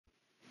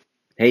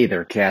Hey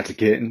there, cats and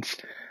kittens.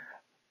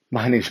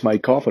 My name's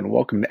Mike Coffin.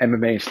 Welcome to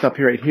MMA and Stuff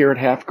right here at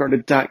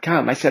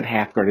halfguarded.com. I said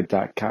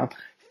halfguarded.com.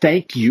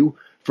 Thank you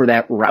for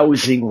that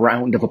rousing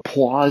round of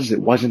applause.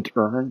 It wasn't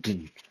earned,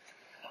 and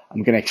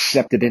I'm going to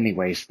accept it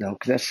anyways, though,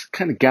 because that's the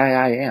kind of guy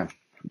I am.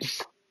 I'm just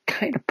the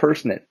kind of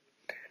person that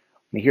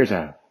when he hears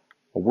a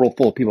world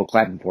full of people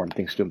clapping for him,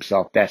 thinks to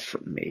himself, that's for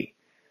me,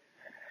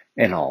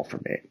 and all for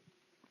me.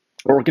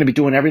 We're going to be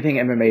doing everything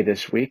MMA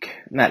this week.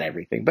 Not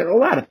everything, but a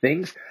lot of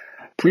things.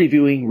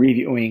 Previewing,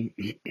 reviewing,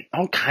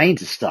 all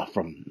kinds of stuff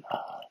from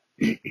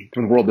the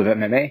world of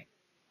MMA.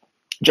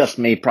 Just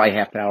made probably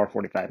half an hour,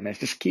 45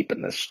 minutes, just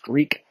keeping the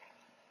streak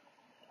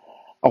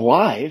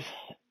alive.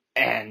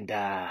 And,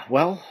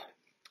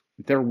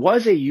 there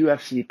was a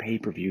UFC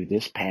pay-per-view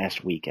this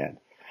past weekend.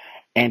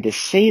 And to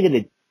say that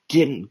it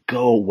didn't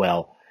go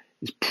well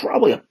is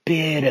probably a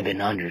bit of an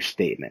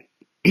understatement.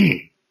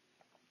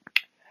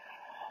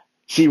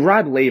 See,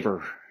 Rod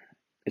Laver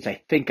is,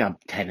 I think, a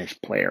tennis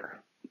player.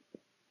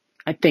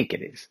 I think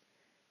it is.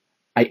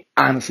 I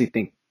honestly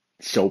think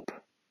soap.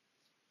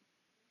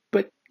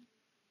 But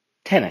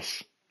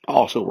tennis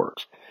also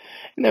works.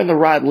 And then the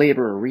Rod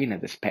Laver Arena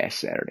this past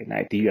Saturday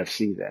night, the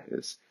UFC that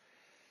is,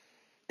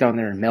 down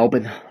there in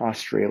Melbourne,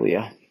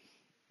 Australia.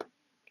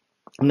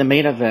 In the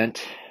main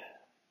event,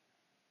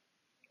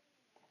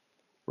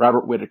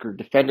 Robert Whittaker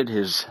defended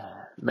his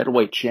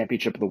middleweight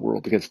championship of the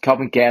world against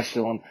Kelvin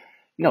Gastelum.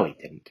 No, he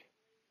didn't.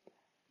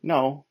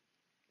 No,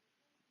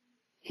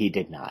 he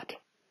did not.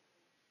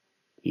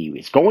 He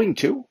was going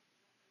to.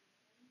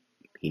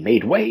 He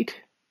made weight.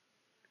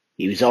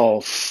 He was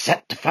all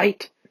set to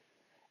fight.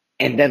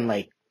 And then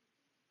like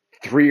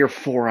 3 or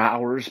 4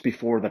 hours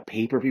before the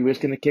pay-per-view was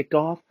going to kick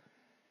off,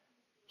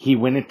 he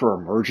went in for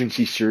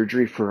emergency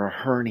surgery for a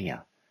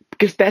hernia.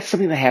 Because that's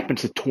something that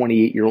happens to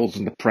 28-year-olds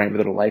in the prime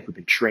of their life who've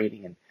been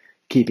training and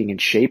keeping in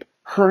shape.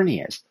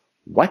 Hernias.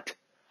 What?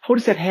 How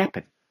does that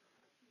happen?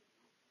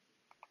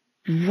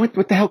 What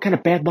the hell kind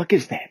of bad luck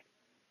is that?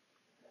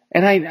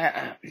 And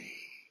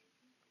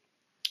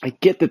I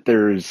get that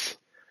there's,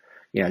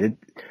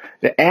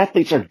 the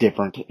athletes are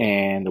different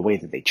and the way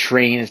that they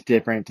train is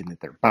different and that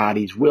their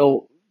bodies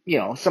will,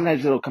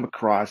 sometimes it'll come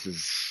across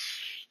as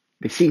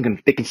they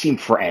can seem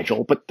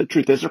fragile, but the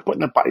truth is they're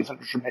putting their bodies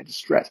under tremendous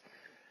stress.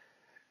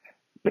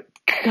 But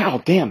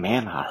god damn,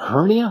 man, a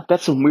hernia?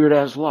 That's some weird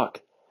ass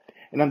luck.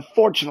 And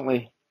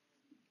unfortunately,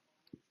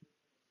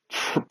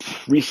 for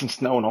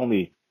reasons known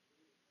only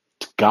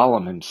to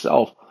Gollum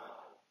himself,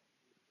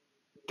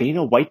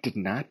 Dana White did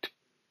not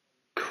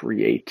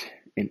create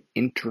an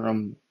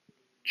interim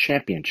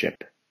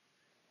championship.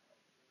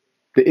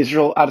 The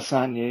Israel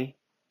Adesanya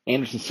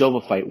Anderson Silva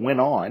fight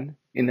went on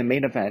in the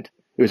main event.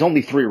 It was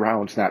only 3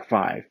 rounds, not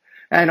 5.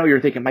 And I know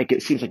you're thinking, Mike,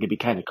 it seems like it'd be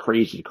kind of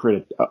crazy to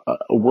create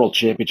a world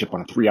championship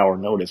on a 3-hour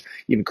notice.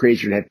 Even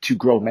crazier to have 2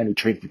 grown men who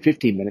train for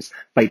 15 minutes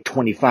fight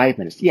 25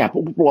 minutes. Yeah,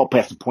 but we're all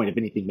past the point of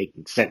anything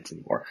making sense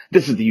anymore.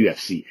 This is the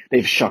UFC.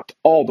 They've shucked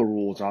all the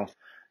rules off.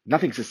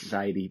 Nothing to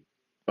society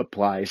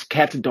applies.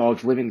 Cats and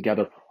dogs living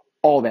together.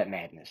 All that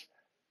madness.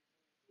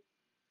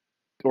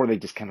 Or they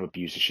just kind of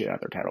abuse the shit out of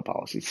their title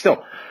policy.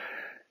 Still,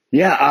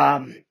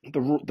 yeah,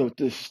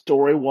 the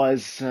story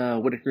was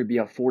Whittaker would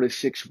be out 4 to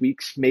 6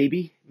 weeks,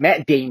 maybe.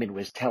 Matt Damon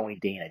was telling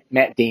Dana.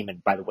 Matt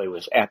Damon, by the way,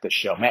 was at the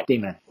show. Matt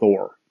Damon and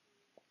Thor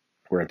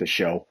were at the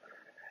show.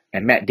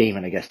 And Matt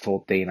Damon, I guess,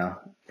 told Dana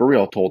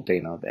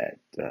that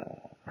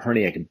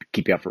hernia can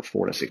keep you out for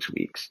 4 to 6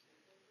 weeks.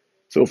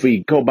 So if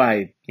we go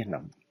by,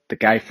 the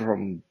guy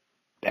from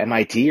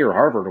MIT or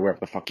Harvard or wherever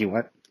the fuck he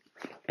went,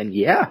 and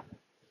yeah.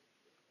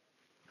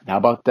 How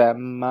about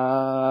them,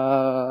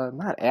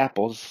 not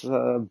apples,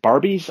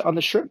 Barbies on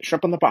the shrimp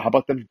on the bar. How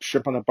about them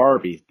shrimp on the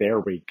Barbies? There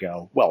we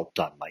go. Well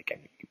done, Mike. I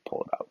think you can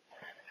pull it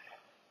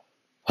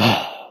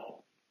out.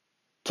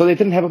 So they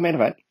didn't have a main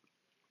event.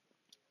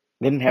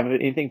 They didn't have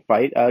anything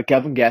fight.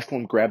 Kelvin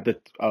Gastelum grabbed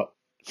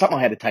somehow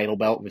had a title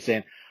belt and was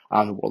saying,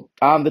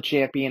 I'm the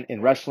champion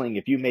in wrestling.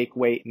 If you make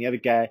weight and the other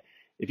guy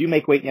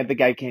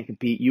can't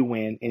compete, you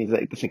win. And he's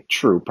like, this ain't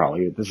true,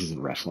 probably. This isn't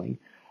wrestling.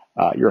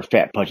 You're a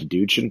fat pudgy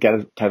dude. Shouldn't get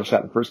a title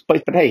shot in the first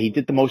place. But hey, he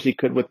did the most he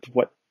could with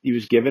what he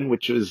was given,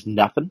 which was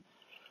nothing.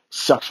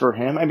 Sucks for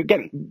him. I mean,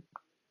 again,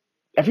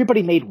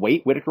 everybody made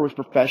weight. Whittaker was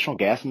professional.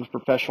 Gaston was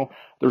professional.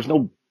 There was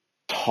no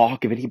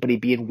talk of anybody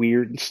being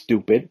weird and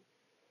stupid.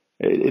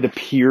 It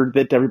appeared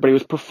that everybody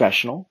was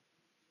professional.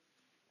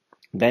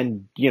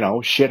 Then,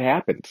 shit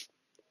happens.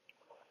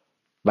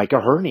 Like a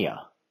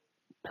hernia.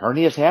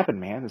 Hernias happen,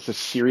 man. It's a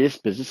serious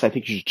business. I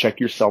think you should check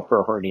yourself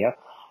for a hernia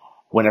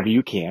whenever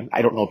you can.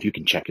 I don't know if you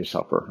can check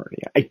yourself for a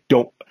hernia.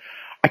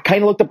 I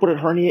kind of looked up what a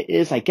hernia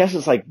is. I guess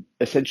it's like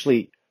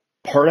essentially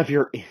part of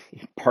your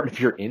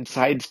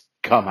insides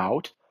come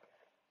out.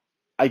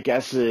 I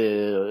guess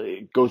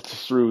it goes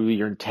through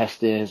your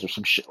intestines or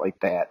some shit like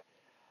that.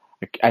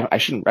 I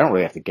don't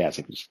really have to guess.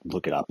 I can just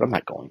look it up, but I'm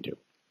not going to.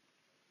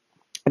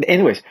 And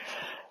anyways,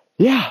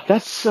 yeah,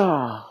 that's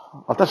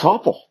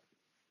awful.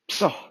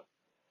 So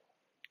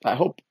I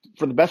hope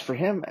for the best for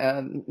him,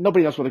 and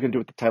nobody knows what they're going to do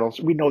with the titles.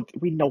 We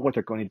know what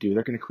they're going to do.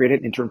 They're going to create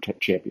an interim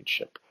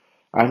championship.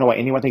 I don't know why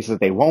anyone thinks that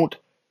they won't.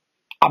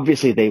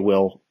 Obviously, they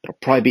will. It'll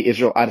probably be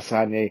Israel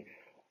Adesanya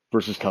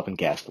versus Kelvin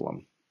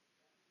Gastelum.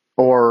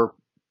 Or,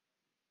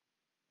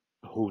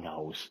 who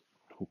knows?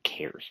 Who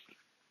cares?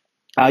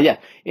 Yeah,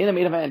 in the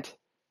main event,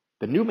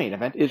 the new main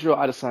event, Israel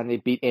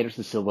Adesanya beat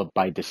Anderson Silva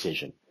by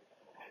decision.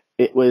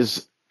 It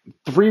was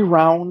 3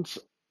 rounds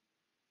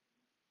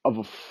of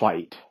a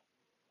fight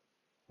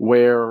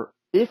where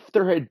if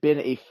there had been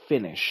a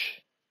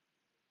finish,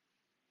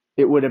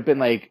 it would have been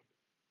like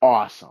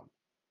awesome.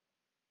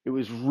 It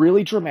was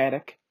really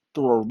dramatic.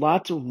 There were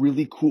lots of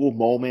really cool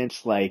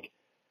moments. Like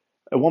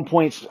at one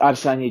point,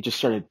 Adesanya just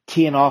started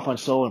teeing off on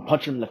Silva and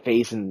punching him in the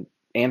face, and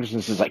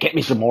Anderson says like, "Hit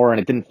me some more," and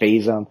it didn't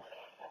faze him.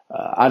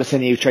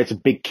 Adesanya tried some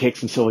big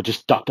kicks, and Silva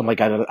just ducked him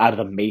like out of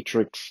the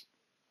matrix.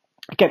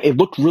 Again, it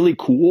looked really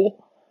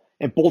cool,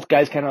 and both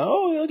guys kind of,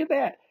 oh, look at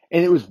that.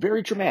 And it was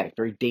very dramatic,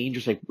 very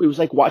dangerous. Like it was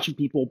like watching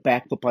people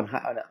backflip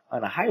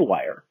on a high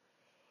wire.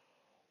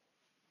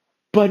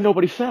 But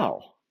nobody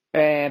fell,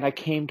 and I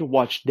came to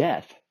watch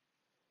death.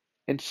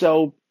 And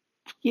so,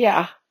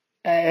 yeah,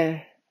 uh,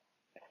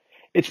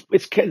 it's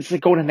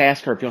like going to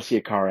NASCAR if you don't see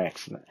a car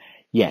accident.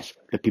 Yes,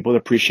 the people that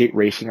appreciate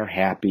racing are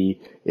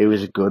happy. It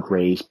was a good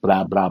race,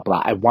 blah, blah,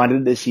 blah. I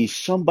wanted to see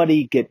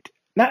somebody get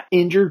not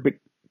injured, but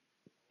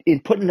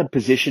put in a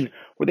position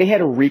where they had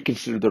to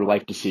reconsider their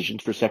life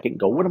decisions for a second and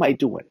go, what am I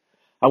doing?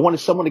 I wanted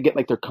someone to get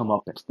like their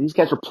comeuppance. These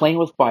guys were playing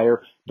with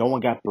fire. No one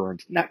got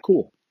burned. Not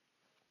cool.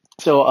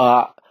 So,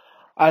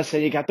 I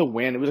say he got the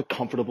win. It was a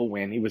comfortable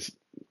win.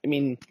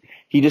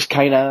 He just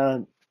kind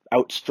of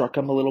outstruck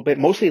him a little bit,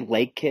 mostly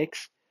leg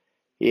kicks.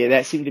 Yeah,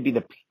 that seemed to be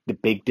the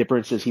big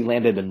difference is he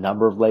landed a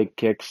number of leg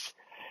kicks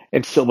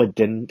and Silva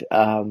didn't.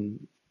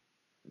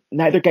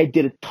 Neither guy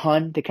did a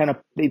ton.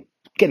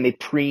 They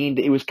preened.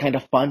 It was kind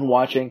of fun to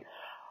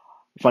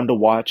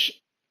watch.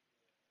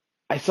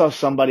 I saw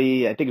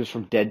somebody, I think it was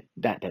from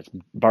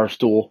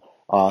Barstool,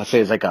 say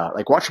it's like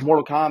watch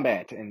Mortal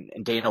Kombat,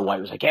 and Dana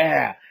White was like,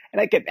 yeah. And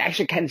I could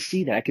actually kind of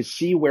see that. I could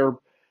see where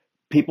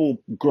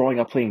people growing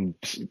up playing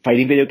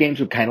fighting video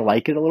games would kind of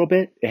like it a little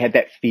bit. It had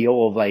that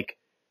feel of like,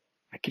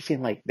 I keep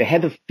saying like, they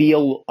had the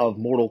feel of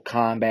Mortal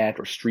Kombat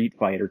or Street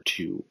Fighter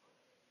 2,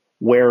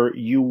 where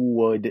you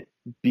would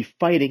be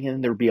fighting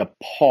and there'd be a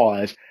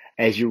pause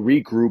as you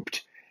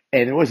regrouped,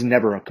 and it was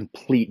never a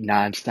complete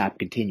nonstop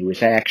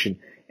continuous action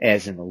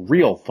as in a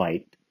real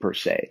fight per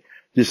se.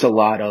 Just a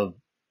lot of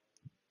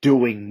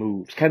doing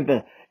moves,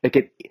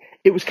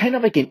 it was kind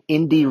of like an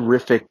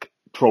indie-rific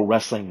pro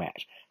wrestling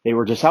match. They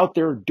were just out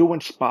there doing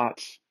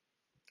spots,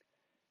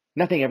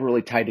 nothing ever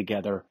really tied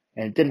together,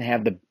 and it didn't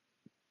have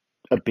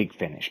a big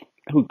finish.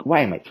 Who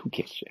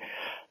cares?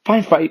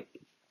 Fine fight.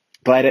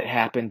 Glad it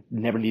happened.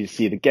 Never need to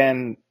see it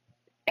again.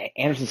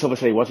 Anderson Silva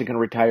said he wasn't going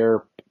to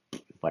retire.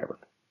 Whatever.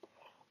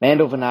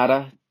 Mando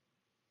Venata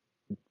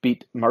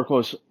beat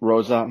Marcos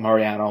Rosa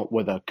Mariano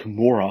with a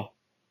Kimura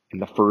in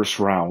the first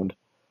round.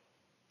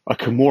 A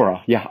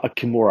Kimura.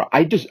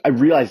 I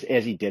realized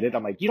as he did it,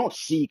 I'm like, you don't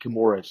see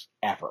Kimuras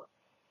ever.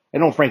 I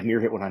know Frank Mir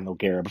hit one on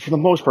Nogueira, but for the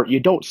most part, you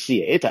don't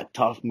see it. It's a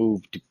tough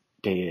move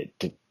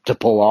to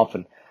pull off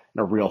in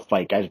a real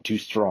fight. Guys are too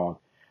strong.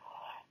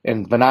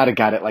 And Venata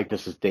got it like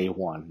this is day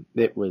one.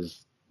 It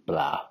was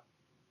blah.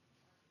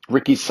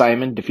 Ricky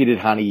Simon defeated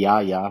Hani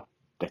Yahya.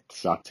 That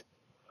sucked.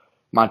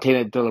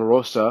 Montana De La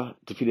Rosa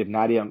defeated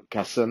Nadia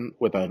Kassim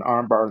with an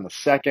armbar in the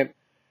second.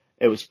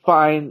 It was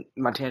fine.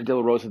 Montana De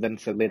La Rosa then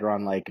said later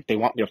on, like, if they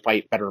want me to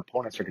fight better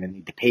opponents, they're going to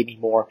need to pay me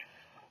more.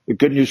 The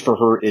good news for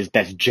her is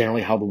that's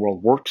generally how the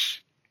world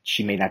works.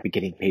 She may not be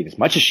getting paid as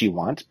much as she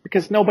wants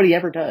because nobody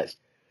ever does.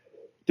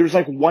 There's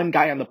like one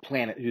guy on the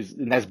planet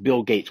and that's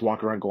Bill Gates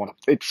walking around going,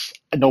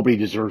 nobody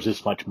deserves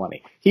this much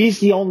money. He's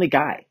the only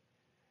guy.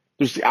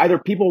 There's either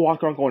people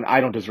walking around going,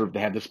 I don't deserve to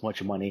have this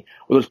much money,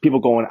 or there's people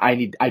going,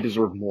 I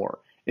deserve more.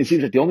 It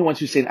seems like the only ones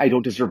who say I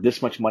don't deserve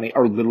this much money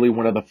are literally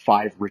one of the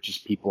 5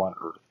 richest people on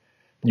earth.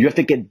 You have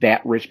to get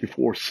that rich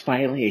before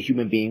finally a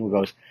human being who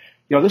goes,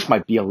 this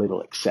might be a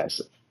little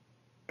excessive.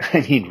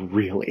 I mean,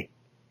 really.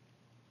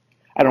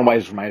 I don't know why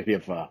this reminds me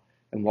of,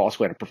 in law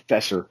school, I had a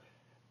professor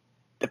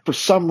that for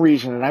some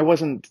reason, and I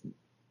wasn't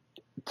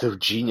the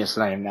genius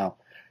that I am now,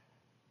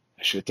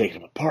 I should have taken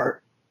him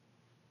apart.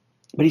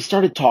 But he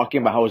started talking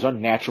about how it was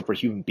unnatural for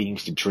human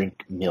beings to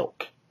drink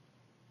milk.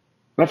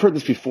 And I've heard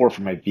this before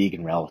from my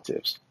vegan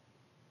relatives.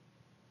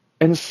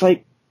 And it's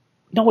like,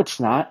 no, it's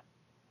not.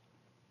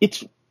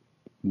 It's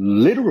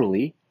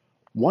literally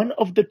one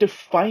of the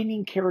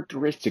defining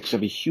characteristics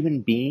of a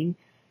human being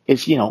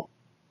is,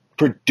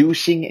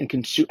 producing and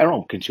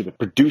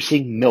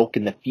producing milk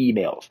in the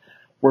females.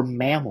 We're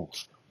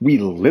mammals. We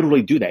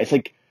literally do that. It's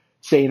like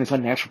saying it's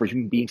unnatural for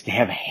human beings to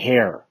have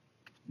hair.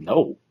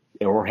 No.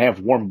 Or have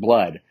warm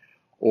blood.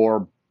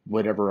 Or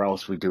whatever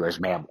else we do as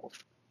mammals.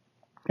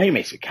 Maybe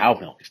makes cow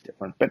milk is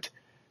different, but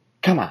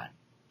come on.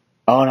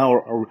 Oh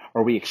no,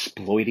 are we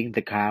exploiting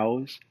the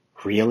cows?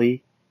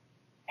 Really?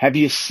 Have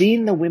you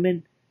seen the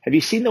women? Have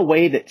you seen the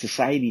way that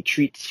society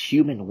treats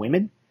human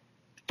women?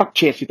 Fuck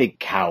chance you think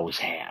cows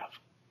have.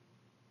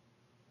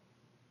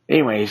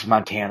 Anyways,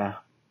 Montana,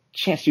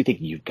 chance do you think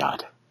you've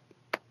got?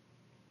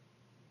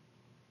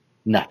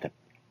 Nothing.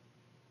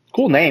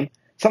 Cool name.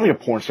 Sounds like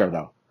a porn star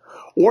though.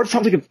 Or it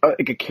sounds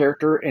like a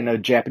character in a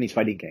Japanese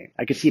fighting game.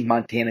 I could see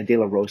Montana De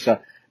La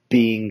Rosa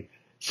being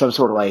some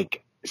sort of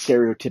like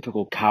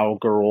stereotypical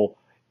cowgirl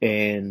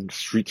in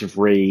Streets of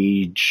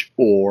Rage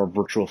or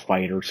Virtual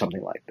Fighter or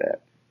something like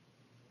that.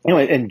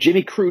 Anyway, and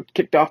Jimmy Crute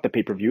kicked off the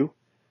pay-per-view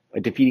by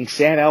defeating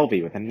Sam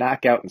Alvey with a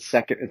knockout in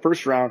second and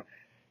first round.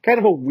 Kind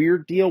of a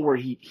weird deal where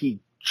he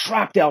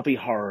dropped Alvey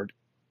hard.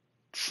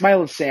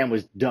 Smiling Sam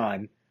was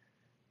done,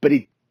 but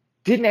he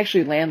didn't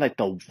actually land like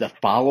the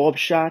follow-up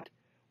shot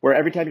where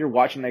every time you're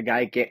watching that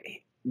guy get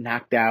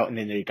knocked out and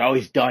then you go, oh,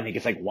 he's done. He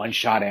gets like one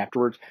shot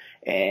afterwards.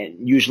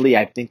 And usually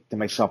I think to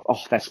myself,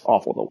 oh, that's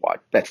awful to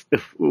watch.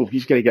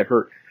 He's going to get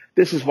hurt.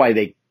 This is why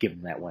they give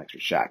him that one extra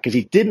shot, because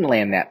he didn't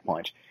land that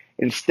punch.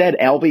 Instead,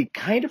 Alvey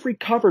kind of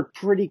recovered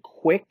pretty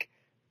quick,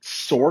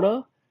 sort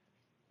of.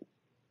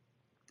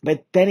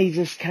 But then he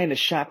just kind of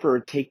shot for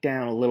a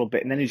takedown a little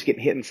bit, and then he was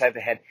getting hit inside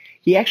the head.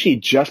 He actually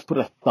just put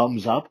a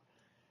thumbs up,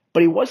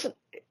 but he wasn't,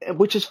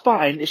 which is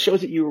fine. It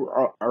shows that you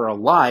are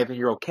alive and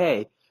you're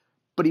okay.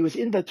 But he was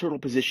in the turtle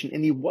position,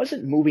 and he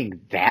wasn't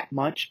moving that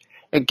much.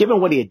 And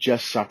given what he had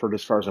just suffered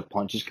as far as a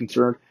punch is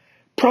concerned,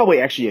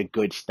 probably actually a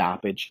good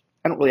stoppage.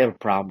 I don't really have a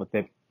problem with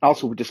it.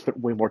 Also, we just spent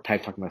way more time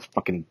talking about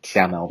fucking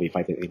Sam Alvey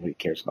fight than anybody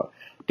cares about.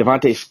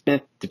 Devontae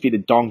Smith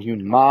defeated Dong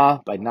Hyun Ma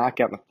by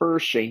knockout in the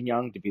first. Shane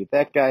Young defeated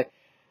that guy.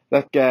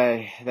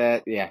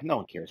 No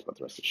one cares about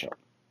the rest of the show.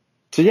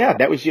 So yeah,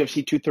 that was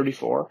UFC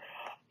 234.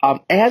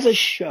 As a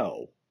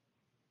show,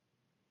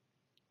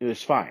 it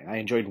was fine. I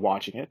enjoyed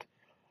watching it.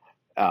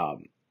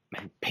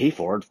 Pay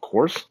for it, of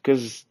course,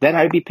 because then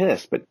I'd be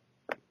pissed. But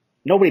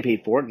nobody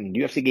paid for it, and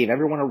UFC gave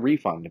everyone a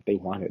refund if they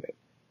wanted it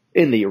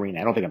in the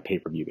arena. I don't think on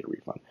pay-per-view you get a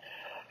refund.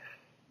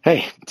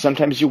 Hey,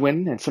 sometimes you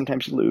win and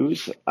sometimes you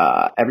lose.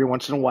 Every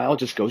once in a while it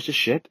just goes to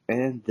shit,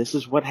 and this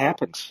is what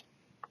happens.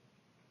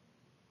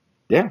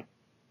 Yeah.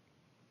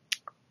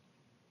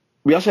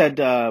 We also had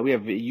we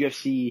have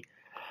UFC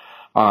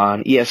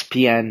on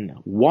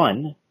ESPN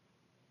 1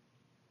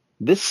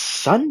 this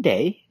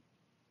Sunday.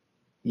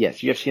 Yes,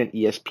 UFC on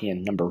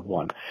ESPN number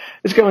 1.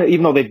 It's going to,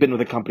 even though they've been with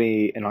the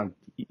company and on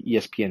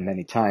ESPN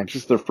many times,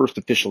 this is their first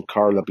official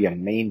card. They'll be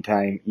on main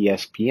time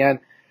ESPN.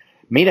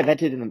 Main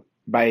evented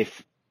by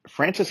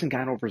Francis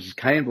Ngannou versus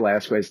Cain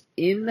Velasquez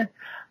in,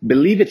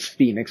 believe it's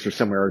Phoenix or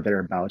somewhere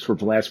thereabouts, where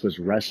Velasquez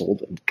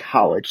wrestled in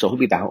college. So he'll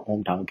be the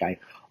hometown guy.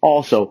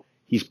 Also,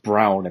 he's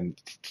brown and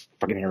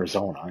fucking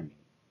Arizona. I mean,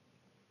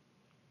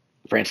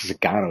 Francis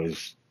Ngannou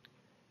is.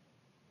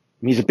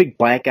 He's a big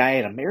black guy,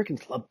 and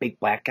Americans love big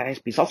black guys,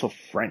 but he's also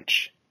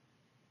French.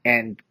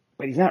 But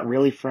he's not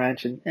really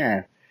French,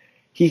 and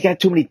he's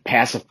got too many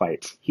passive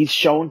fights. He's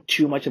shown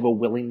too much of a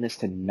willingness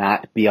to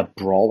not be a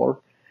brawler,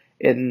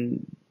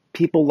 and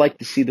people like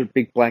to see their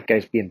big black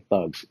guys being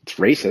thugs. It's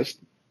racist.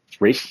 It's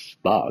racist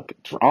bug.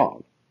 It's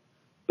wrong.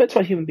 But it's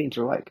what human beings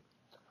are like.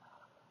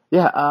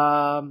 Yeah,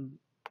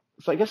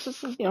 so I guess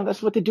this is,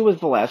 that's what they do with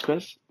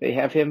Velasquez. They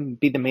have him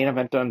be the main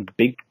event on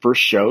big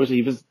first shows.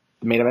 He was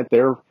the main event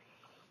there,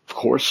 of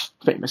course,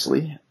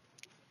 famously,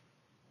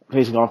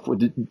 facing off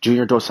with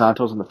Junior Dos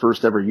Santos in the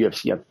first ever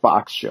UFC on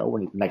Fox show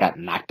when he got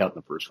knocked out in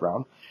the first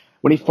round.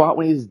 When he fought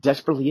when he was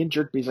desperately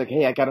injured, he's like,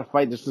 hey, I got to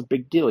fight. This is a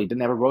big deal. He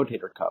didn't have a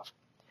rotator cuff.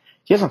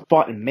 He hasn't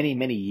fought in many,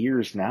 many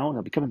years now, and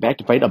he'll be coming back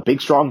to fight a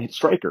big, strong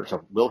striker.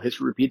 So will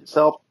history repeat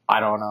itself?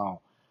 I don't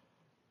know.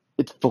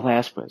 It's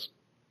Velasquez.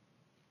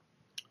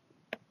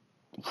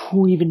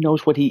 Who even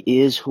knows who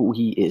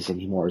he is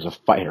anymore as a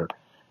fighter?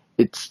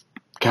 It's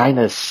kind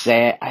of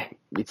sad.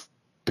 It's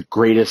the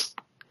greatest.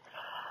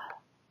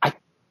 I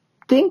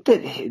think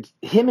that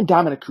him and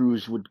Dominic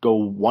Cruz would go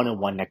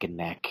 1-on-1 neck and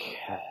neck,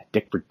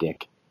 dick for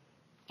dick,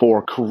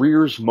 for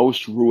careers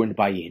most ruined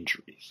by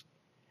injuries.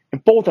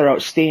 And both are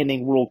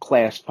outstanding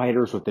world-class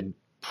fighters with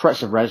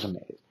impressive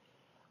resumes.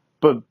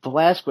 But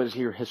Velasquez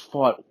here has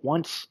fought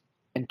once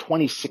in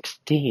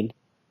 2016,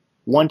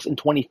 once in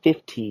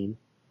 2015,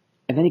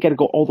 and then you got to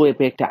go all the way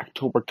back to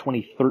October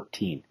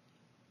 2013.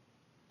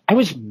 I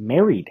was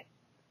married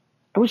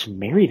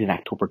in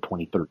October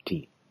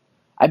 2013.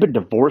 I've been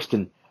divorced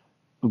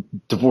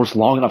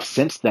long enough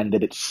since then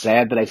that it's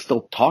sad that I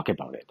still talk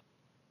about it.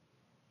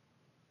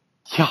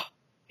 Yeah,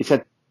 he's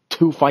had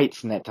 2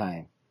 fights in that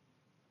time.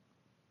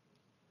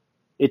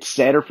 It's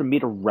sadder for me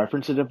to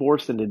reference a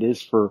divorce than it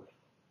is for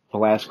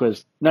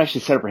Velasquez. No,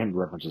 actually, sadder for him to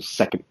reference his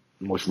second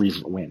most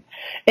recent win.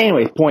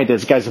 Anyway, the point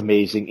is, this guy's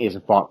amazing. He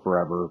hasn't fought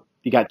forever.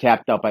 He got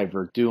tapped out by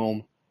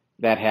Verdum.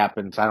 That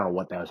happens. I don't know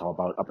what that was all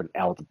about, up in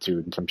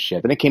altitude and some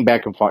shit. Then he came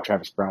back and fought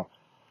Travis Brown.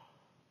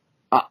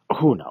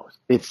 Who knows?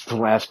 It's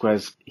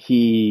Velasquez.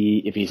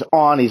 If he's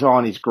on,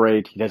 he's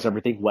great. He does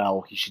everything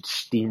well. He should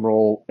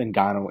steamroll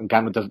Ngannou.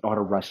 Ngannou doesn't know how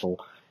to wrestle.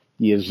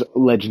 He has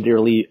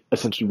legendarily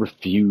essentially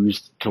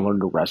refused to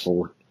learn to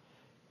wrestle.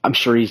 I'm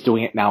sure he's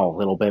doing it now a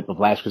little bit, but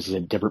Velasquez is a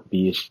different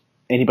beast.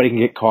 Anybody can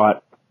get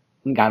caught.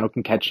 Ngannou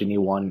can catch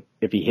anyone.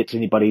 If he hits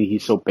anybody,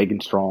 he's so big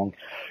and strong.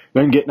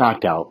 Then get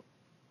knocked out.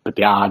 But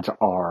the odds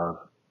are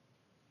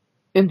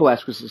in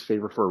Velasquez's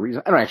favor for a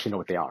reason. I don't actually know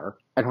what they are.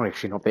 I don't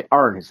actually know if they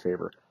are in his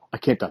favor. I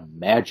can't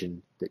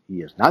imagine that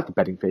he is not the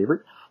betting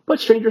favorite, but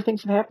stranger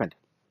things have happened.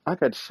 I've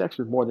had sex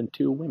with more than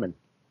 2 women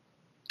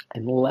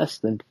and less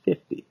than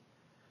 50.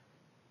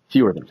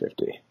 Fewer than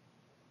 50.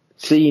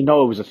 See,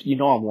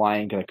 I'm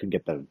lying because I couldn't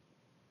get the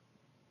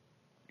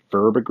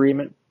verb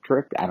agreement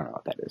correct. I don't know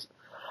what that is.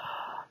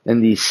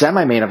 In the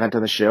semi-main event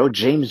of the show,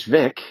 James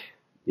Vick,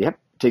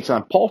 takes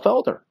on Paul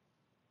Felder.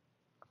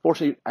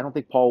 Fortunately, I don't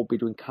think Paul will be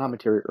doing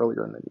commentary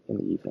earlier in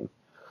the evening.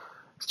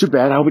 It's too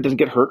bad. I hope he doesn't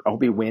get hurt. I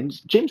hope he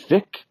wins. James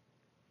Vick.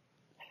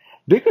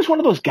 Vick was one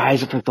of those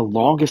guys that for the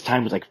longest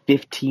time was like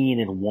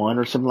 15-1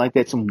 or something like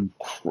that. Some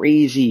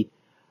crazy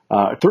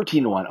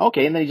 13-1.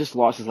 Okay, and then he just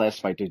lost his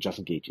last fight to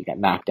Justin Gaethje. He got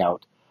knocked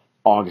out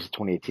August of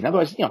 2018.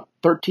 Otherwise,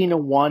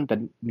 13-1,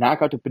 the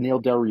knockout to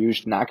Beneil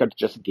Dariush, knockout to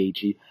Justin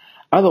Gaethje.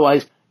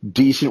 Otherwise,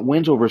 decent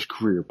wins over his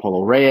career.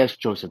 Polo Reyes,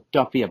 Joseph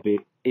Duffy,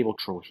 Abel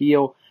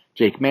Trujillo,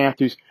 Jake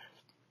Matthews.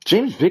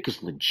 James Vick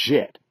is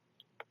legit.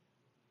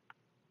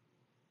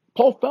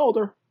 Paul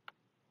Felder,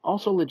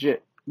 also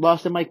legit.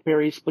 Lost to Mike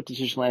Perry, split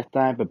decision last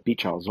time, but beat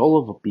Charles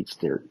Oliver, beat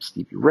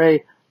Stevie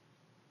Ray,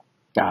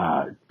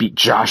 beat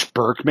Josh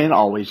Berkman,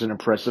 always an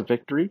impressive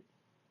victory.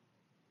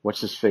 What's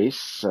his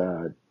face?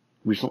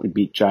 Recently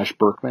beat Josh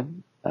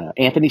Berkman.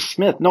 Anthony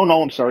Smith. No,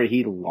 I'm sorry.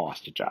 He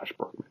lost to Josh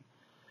Berkman.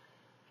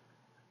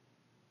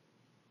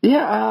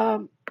 Yeah,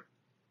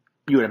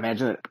 you would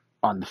imagine that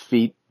on the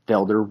feet,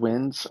 Felder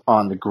wins.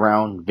 On the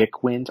ground,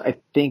 Vick wins. I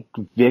think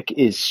Vick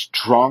is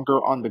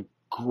stronger on the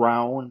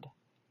ground.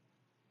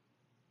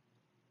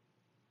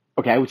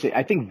 Okay,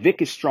 I think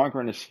Vick is stronger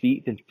on his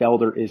feet than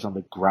Felder is on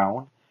the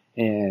ground.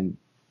 And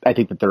I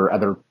think that there are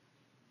other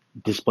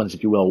disciplines,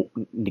 if you will,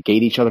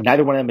 negate each other.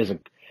 Neither one of them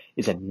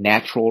is a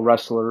natural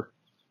wrestler.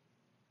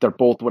 They're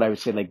both what I would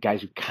say like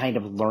guys who kind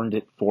of learned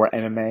it for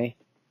MMA.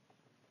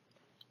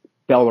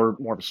 Felder,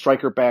 more of a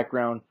striker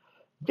background.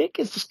 Vick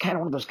is just kind of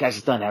one of those guys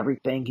that's done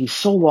everything. He's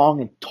so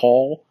long and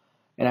tall,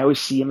 and I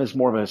always see him as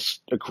more of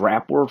a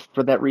grappler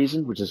for that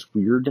reason, which is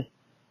weird.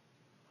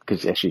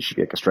 Because actually he should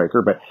be like a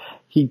striker, but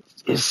he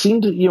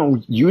seemed to,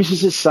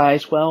 uses his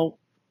size well,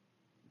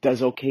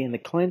 does okay in the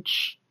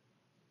clinch.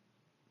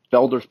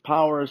 Felder's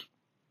powers,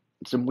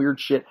 some weird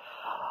shit.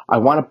 I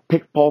want to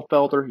pick Paul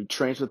Felder. He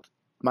trains with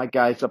my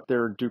guys up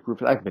there, Duke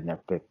Rufus. I've been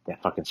at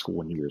that fucking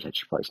school in years. I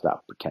should probably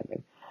stop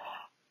pretending.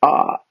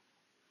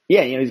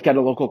 He's got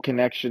a local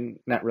connection.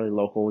 Not really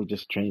local. He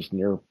just trains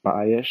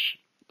nearby-ish.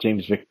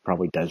 James Vick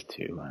probably does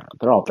too.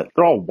 They're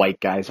all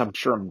white guys. I'm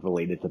sure I'm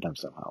related to them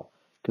somehow.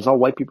 Because all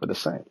white people are the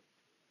same.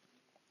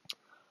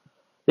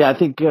 Yeah, I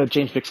think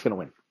James Vick's going to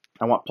win.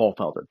 I want Paul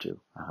Felder too,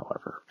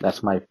 however.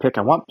 That's my pick.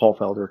 I want Paul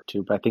Felder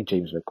too, but I think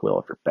James Vick will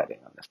if you're betting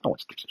on this. No one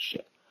gives a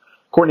shit.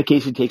 Courtney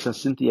Casey takes on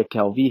Cynthia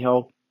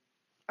Calvillo.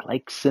 I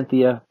like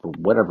Cynthia for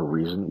whatever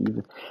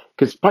reason.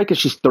 Probably because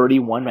she's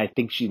 31, I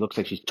think she looks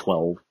like she's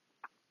 12.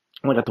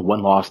 Only got the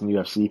one loss in the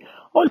UFC.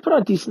 Always put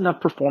on a decent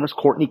enough performance.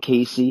 Courtney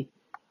Casey.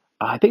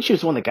 I think she was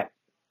the one that got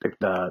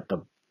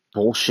the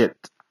bullshit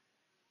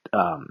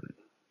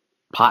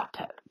pot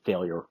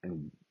failure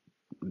in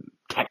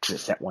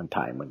Texas at one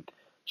time when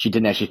she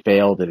didn't actually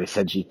fail, that they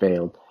said she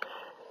failed.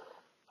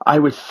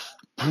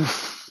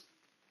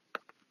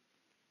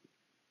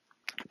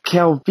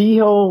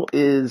 Calvillo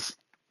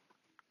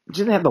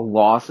didn't have the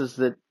losses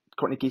that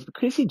Courtney Casey, but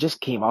Casey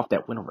just came off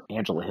that win over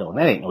Angela Hill, and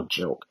that ain't no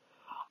joke.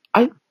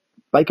 I'm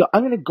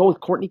going to go with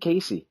Courtney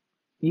Casey,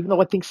 even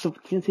though I think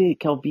Cynthia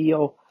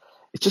Calvillo,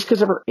 it's just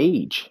because of her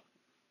age.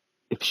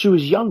 If she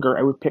was younger,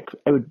 I would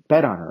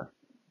bet on her.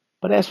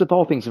 But as with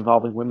all things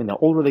involving women, the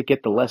older they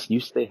get, the less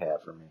use they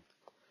have for me.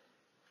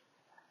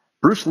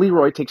 Bruce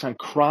Leroy takes on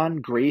Kron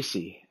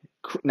Gracie.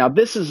 Now,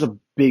 this is a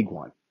big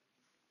one.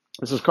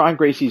 This is Kron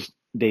Gracie's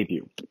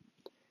debut.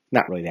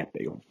 Not really that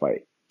big of a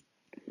fight.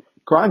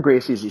 Kron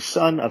Gracie is the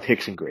son of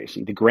Rickson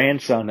Gracie, the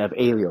grandson of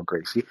Elio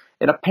Gracie,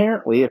 and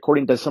apparently,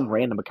 according to some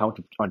random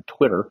account on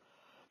Twitter,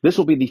 this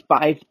will be the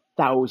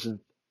 5,000th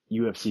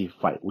UFC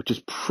fight, which is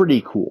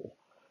pretty cool.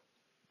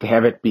 To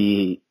have it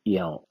be,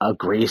 a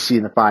Gracie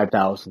in the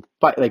 5,000th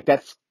fight, like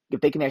if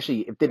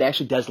it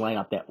actually does line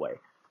up that way,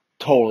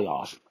 totally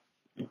awesome.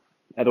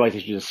 Otherwise, they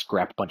should just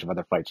scrap a bunch of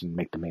other fights and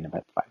make the main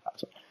event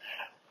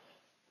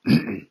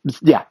 5,000.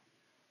 Yeah,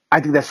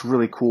 I think that's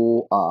really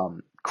cool.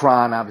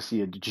 Kron,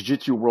 obviously a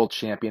jiu-jitsu world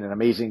champion, an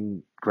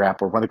amazing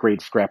grappler, one of the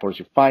greatest grapplers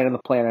you find on the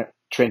planet.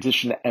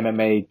 Transitioned to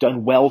MMA,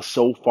 done well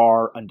so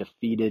far,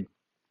 undefeated.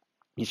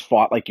 He's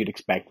fought like you'd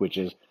expect, which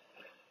is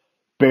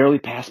barely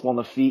passable on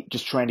the feet,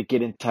 just trying to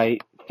get in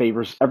tight.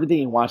 Favors everything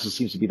he wants. It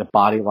seems to be the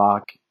body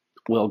lock.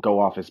 Will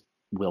go.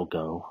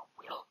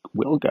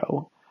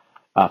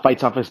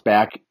 Fights off his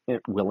back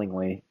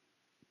willingly.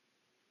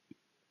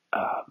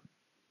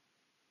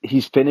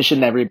 He's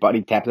finishing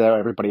everybody, tapped out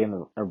everybody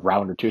in a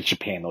round or two. It's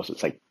Japan, though, so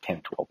it's like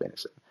 10, 12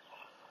 minutes.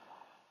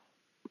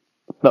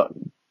 The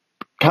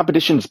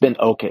competition's been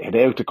okay.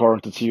 Hideo Takara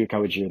and Tetsuya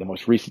Kawajiri, the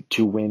most recent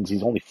 2 wins.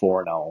 He's only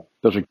 4-0.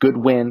 Those are good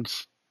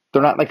wins.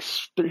 They're not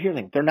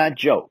they're not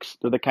jokes.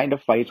 They're the kind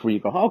of fights where you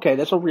go, okay,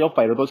 that's a real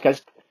fighter. Those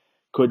guys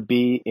could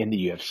be in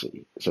the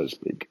UFC, so to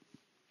speak.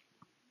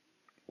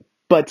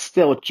 But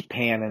still, it's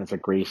Japan and it's a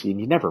Gracie,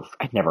 and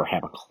I never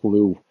have a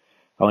clue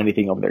how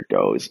anything over there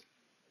goes.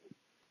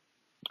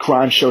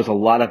 Kron shows a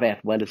lot of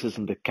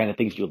athleticism, the kind of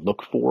things you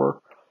look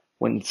for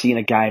when seeing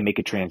a guy make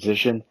a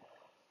transition.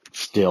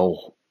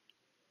 Still,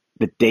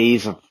 the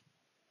days of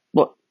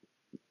well,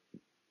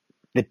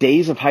 the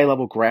days of high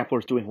level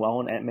grapplers doing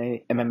well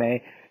in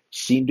MMA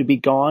seem to be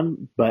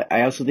gone. But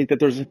I also think that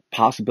there's a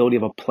possibility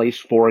of a place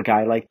for a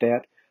guy like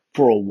that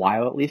for a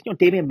while at least.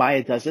 Damian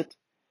Maia does it.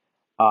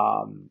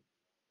 Um,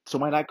 so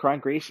why not Kron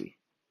Gracie?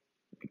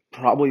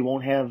 Probably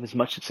won't have as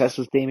much success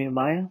as Damian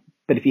Maia,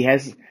 but if he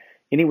has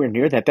anywhere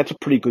near that, that's a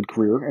pretty good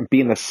career. And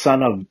being the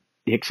son of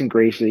Hickson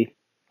Gracie,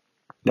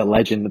 the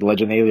legend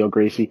Helio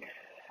Gracie,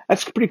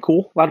 that's pretty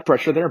cool. A lot of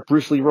pressure there.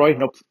 Bruce Leroy,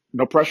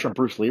 no pressure on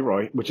Bruce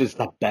Leroy, which is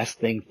the best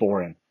thing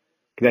for him.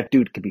 That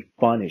dude could be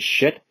fun as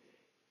shit.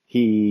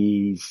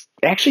 He's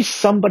actually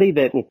somebody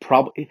that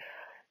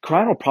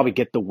Kron will probably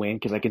get the win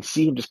because I can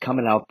see him just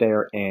coming out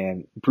there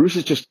and Bruce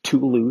is just too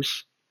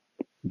loose.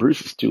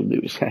 Bruce is too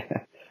loose.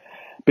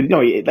 But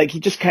no, he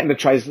just kind of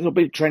trying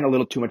a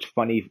little too much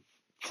funny,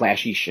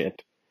 flashy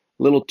shit.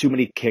 A little too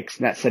many kicks,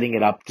 not setting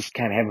it up, just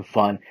kind of having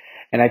fun.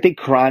 And I think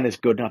Kron is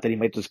good enough that he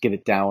might just get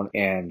it down.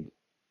 And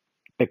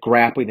the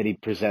grappling that he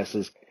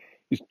possesses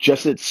is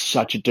just at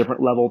such a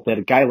different level that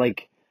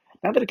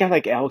not that a guy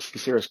like Alex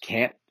Caceres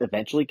can't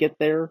eventually get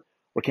there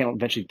or can't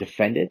eventually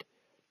defend it,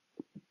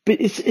 but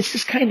it's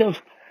just kind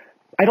of,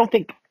 I don't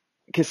think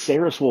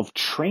Caceres will have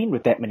trained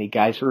with that many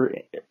guys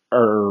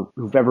or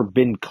who've ever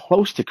been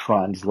close to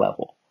Kron's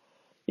level,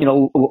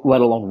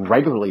 let alone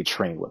regularly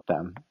train with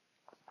them.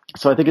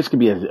 So I think it's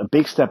going to be a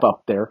big step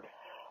up there.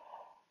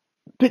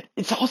 But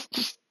it's also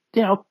just,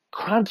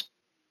 Kron's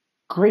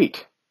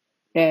great.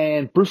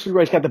 And Bruce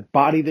Leroy's got the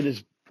body that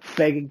is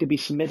begging to be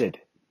submitted.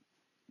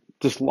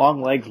 Just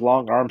long legs,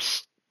 long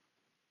arms,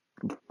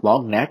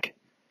 long neck,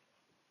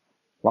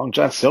 long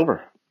John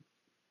Silver.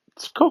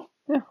 It's cool.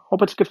 Yeah,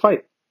 hope it's a good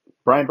fight.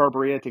 Brian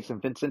Barberina takes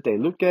on Vincente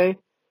Luque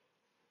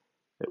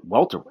at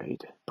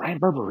welterweight. Brian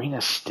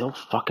Barberina's still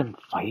fucking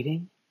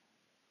fighting?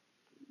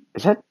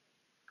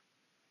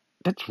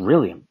 That's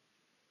really,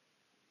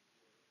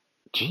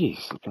 jeez,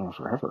 it's been on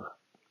forever.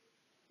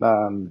 I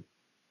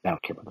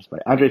don't care about this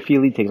fight. Andre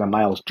Fili takes on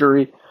Miles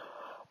Jury.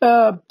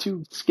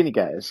 Two skinny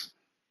guys.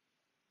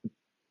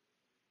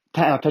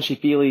 Touchy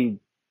Fili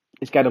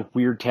has got a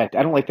weird tattoo.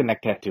 I don't like the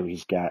neck tattoo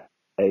he's got.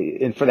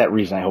 And for that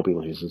reason, I hope he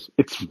loses.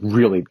 It's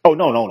really, oh,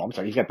 no, I'm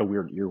sorry. He's got the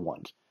weird ear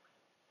ones.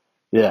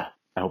 Yeah,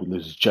 I hope he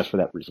loses just for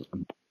that reason.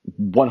 I'm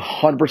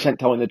 100%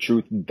 telling the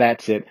truth.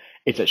 That's it.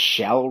 It's a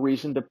shallow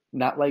reason to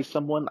not like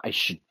someone.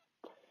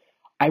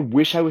 I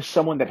wish I was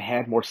someone that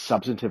had more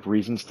substantive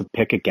reasons to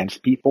pick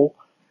against people,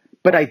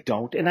 but I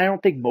don't. And I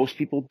don't think most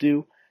people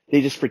do.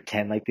 They just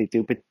pretend like they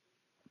do, but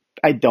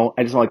I don't.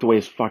 I just don't like the way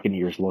his fucking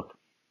ears look.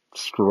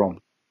 Screw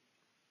him.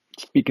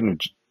 Speaking of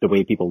the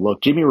way people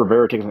look, Jimmy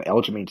Rivera takes on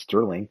Aljamain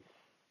Sterling.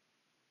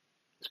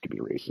 This could be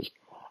racist.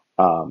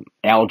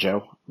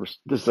 Aljo.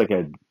 This is like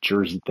a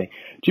Jersey thing.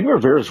 Jimmy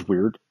Rivera's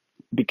weird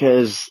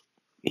because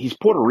he's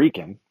Puerto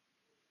Rican,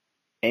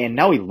 and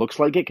now he looks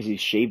like it because he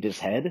shaved his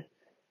head.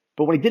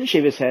 But when he didn't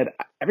shave his head,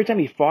 every time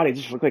he fought, he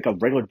just looked like a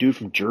regular dude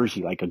from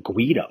Jersey, like a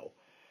Guido.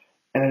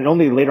 And then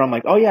only later I'm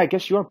like, oh yeah, I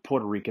guess you are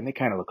Puerto Rican. They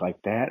kind of look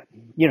like that.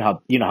 You know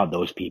how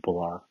those people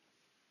are.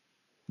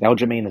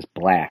 Aljamain is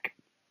black,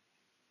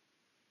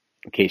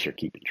 in case you're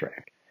keeping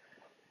track.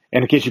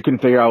 And in case you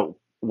couldn't figure out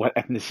what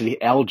ethnicity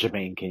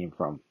Aljamain came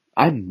from,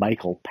 I'm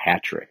Michael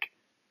Patrick.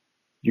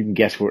 You can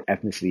guess what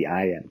ethnicity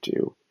I am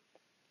too.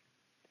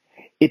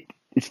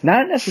 It's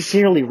not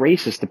necessarily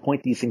racist to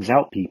point these things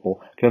out,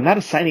 people, because I'm not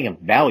assigning a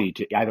value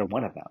to either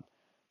one of them.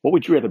 What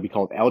would you rather be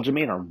called,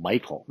 Aljamain or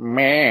Michael?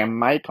 Man,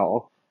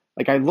 Michael.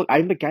 Like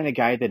I'm the kind of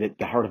guy that at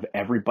the heart of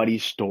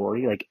everybody's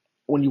story, like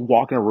when you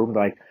walk in a room,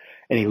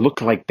 and he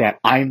looked like that,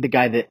 I'm the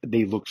guy that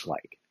they looks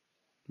like.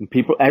 And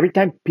every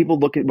time people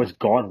look at what's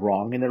gone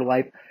wrong in their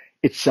life,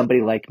 it's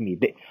somebody like me.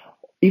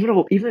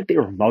 Even if they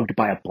were mugged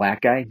by a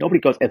black guy, nobody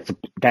goes,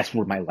 that's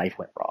where my life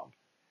went wrong.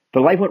 The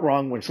life went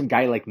wrong when some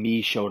guy like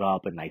me showed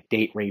up and I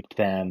date raped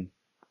them.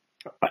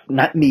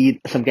 Not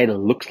me, some guy that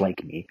looks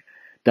like me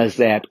does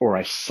that, or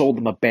I sold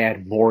them a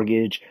bad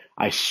mortgage.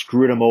 I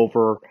screwed them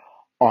over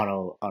on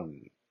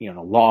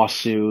a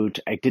lawsuit.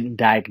 I didn't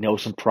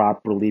diagnose them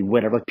properly,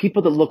 whatever. Like,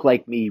 people that look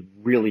like me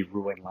really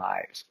ruin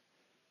lives.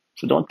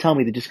 So don't tell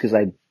me that just because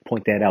I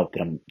point that out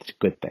that it's a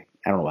good thing.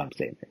 I don't know what I'm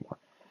saying anymore.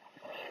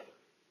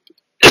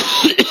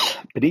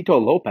 Benito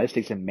Lopez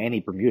takes on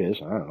Manny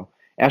Bermudez. I don't know.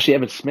 Ashley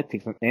Evans Smith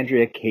takes on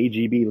Andrea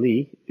KGB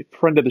Lee,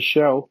 friend of the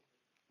show.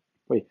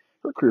 Wait,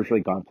 her career's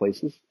really gone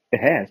places.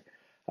 It has.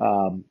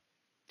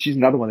 She's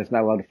another one that's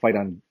not allowed to fight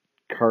on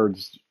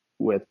cards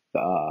with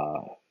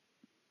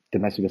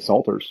domestic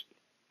assaulters.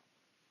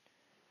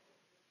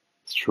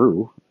 It's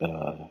true,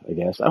 I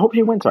guess. I hope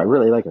she wins. I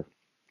really like her.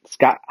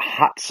 Scott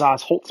Hot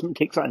Sauce Holtzman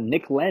takes on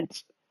Nick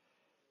Lentz.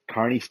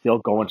 Carney still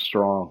going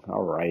strong.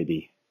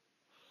 Alrighty.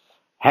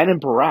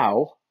 Henan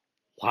Barao,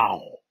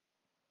 wow,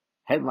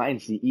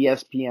 headlines the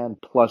ESPN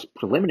Plus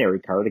preliminary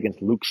card against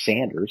Luke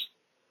Sanders.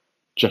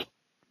 Just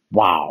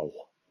Wow.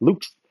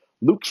 Luke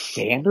Luke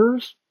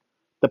Sanders?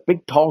 The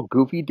big, tall,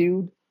 goofy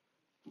dude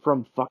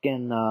from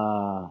fucking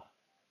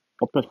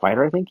Ultimate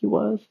Fighter, I think he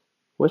was.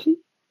 Was he?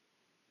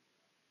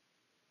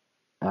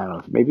 I don't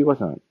know. Maybe he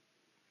wasn't.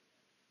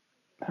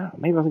 I don't know,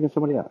 maybe I was thinking of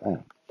somebody else. I don't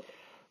know.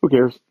 Who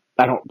cares?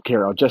 I don't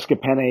care. Jessica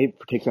Penne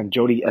takes on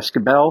Jodie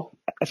Esquibel.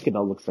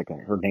 Esquibel looks like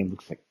her name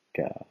looks like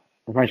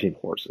reminds me of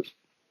horses.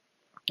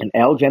 And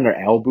Alexander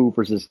Albu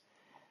versus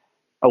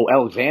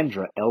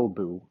Alexandra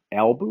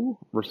Albu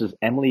versus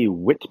Emily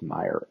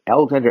Whitmire.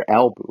 Alexander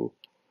Albu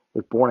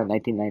was born in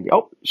 1990.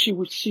 Oh,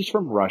 she's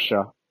from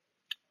Russia.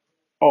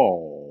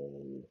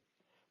 Oh,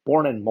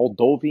 born in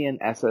Moldovan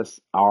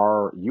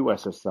SSR,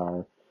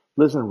 USSR,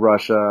 lives in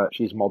Russia.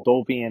 She's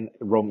Moldovan,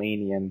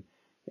 Romanian,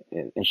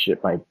 and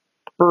shit by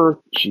birth.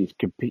 She's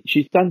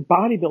done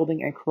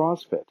bodybuilding and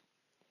CrossFit.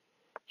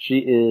 She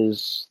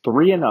is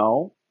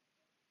 3-0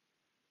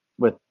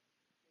 with,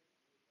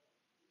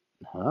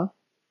 huh?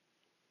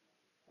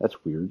 That's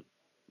weird.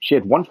 She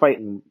had one fight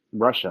in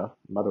Russia,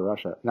 Mother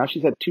Russia. Now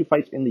she's had two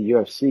fights in the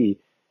UFC,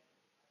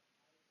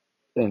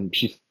 and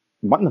she's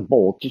won them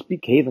both. Just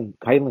beat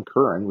Kylan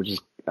Curran, which is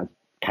a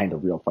kind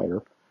of real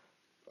fighter.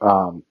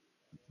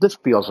 This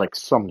feels like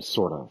some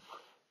sort of.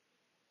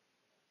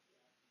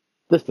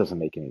 This doesn't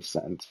make any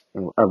sense.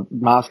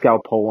 Moscow,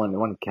 Poland, and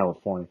one in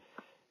California.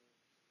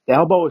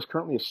 Albo is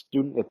currently a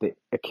student at the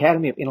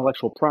Academy of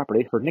Intellectual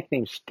Property. Her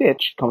nickname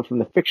Stitch comes from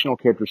the fictional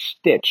character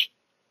Stitch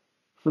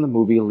from the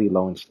movie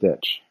Lilo and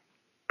Stitch.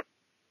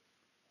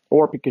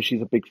 Or because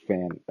she's a big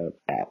fan of,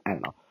 I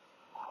don't know.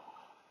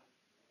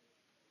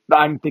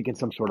 I'm thinking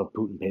some sort of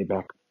Putin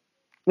payback.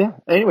 Yeah,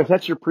 anyways,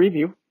 that's your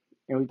preview.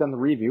 And we've done the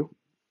review.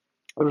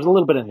 There was a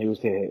little bit of news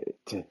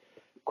to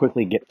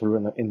quickly get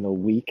through in the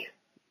week.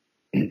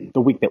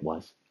 The week that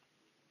was.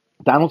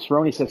 Donald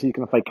Cerrone says he's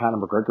going to fight Conor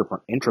McGregor for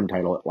an interim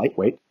title at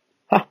lightweight.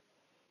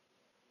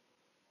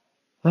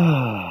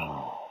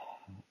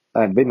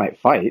 And they might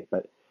fight,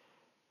 but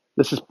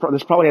this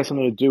probably has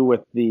something to do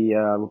with the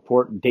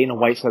report. Dana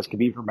White says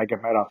Khabib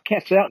Nurmagomedov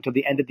can't sit out until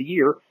the end of the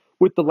year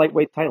with the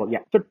lightweight title. Yeah,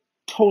 they're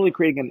totally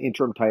creating an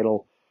interim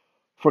title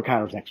for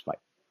Conor's next fight.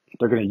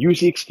 They're going to use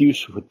the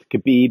excuse with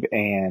Khabib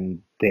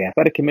and the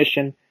Athletic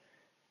Commission.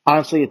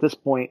 Honestly, at this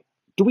point,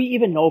 do we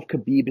even know if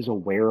Khabib is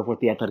aware of what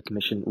the Athletic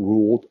Commission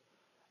ruled?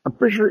 I'm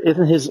pretty sure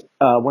isn't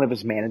one of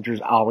his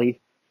managers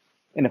Ali?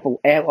 And if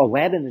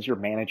Aladdin is your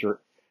manager,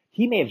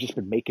 he may have just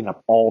been making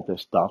up all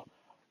this stuff.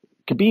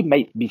 Khabib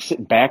might be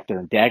sitting back there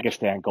in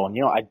Dagestan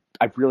going, I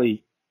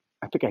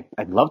think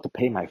I'd love to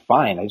pay my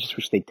fine. I just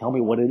wish they'd tell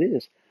me what it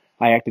is.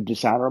 I acted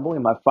dishonorably,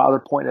 and my father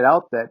pointed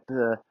out that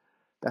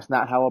that's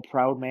not how a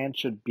proud man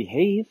should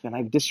behave, and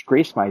I've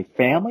disgraced my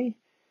family,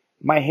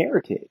 my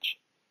heritage.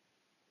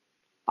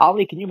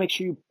 Ali, can you make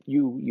sure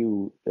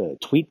you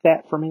tweet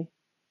that for me?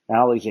 And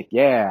Ali's like,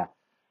 yeah,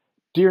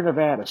 dear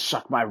Nevada,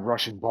 suck my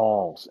Russian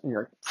balls. And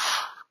you're like,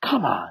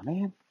 come on,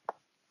 man.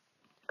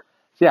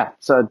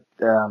 So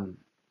I don't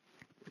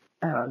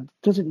know,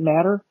 does it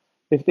matter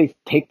if they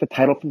take the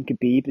title from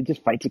Khabib and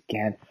just fights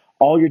again?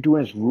 All you're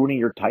doing is ruining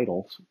your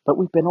titles. But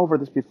we've been over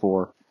this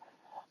before.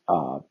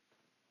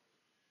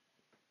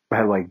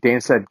 Like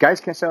Dan said,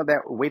 guys can't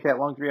wait that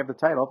long to have the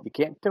title. You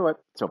can't do it.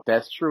 So if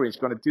that's true, he's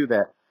going to do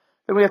that.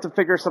 Then we have to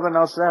figure something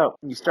else out.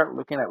 And you start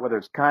looking at whether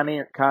it's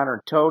Connor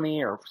and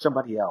Tony or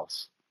somebody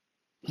else.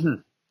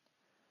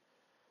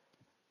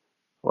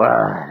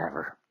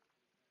 Whatever.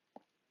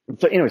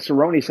 So anyway,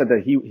 Cerrone said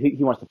that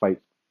he wants to fight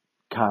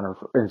Connor,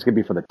 and it's going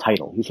to be for the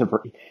title.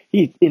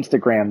 He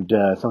Instagrammed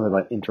something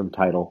about interim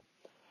title.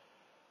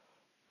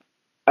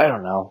 I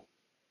don't know.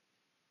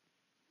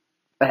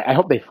 I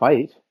hope they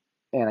fight,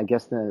 and I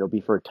guess then it'll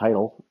be for a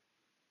title.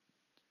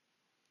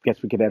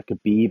 Guess we could have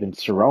Khabib and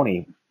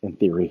Cerrone in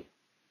theory.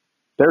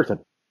 There's a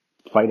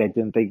fight I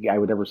didn't think I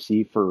would ever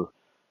see for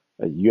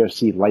a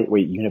UFC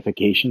lightweight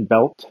unification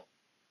belt.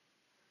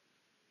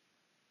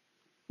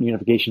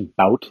 Unification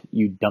bout,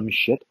 you dumb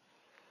shit.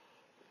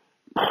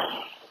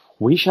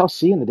 We shall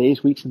see in the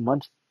days, weeks, and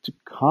months to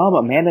come.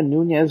 Amanda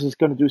Nunes is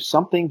going to do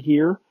something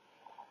here.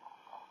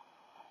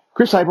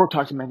 Chris Cyborg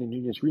talks Amanda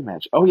Nunes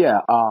rematch. Oh, yeah.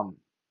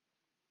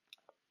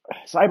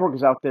 Cyborg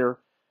is out there.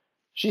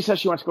 She says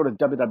she wants to go to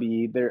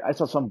WWE. I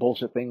saw some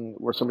bullshit thing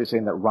where somebody's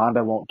saying that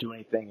Ronda won't do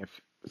anything if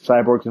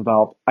Cyborg's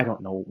involved. I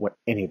don't know what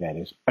any of that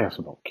is. I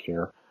also don't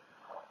care.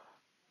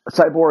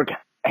 Cyborg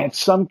had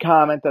some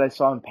comment that I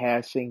saw in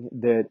passing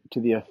that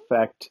to the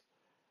effect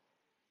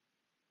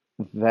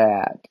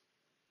that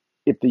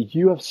if the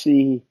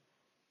UFC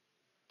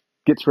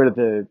gets rid of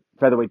the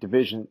featherweight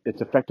division,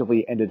 it's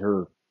effectively ended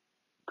her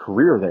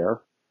career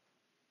there.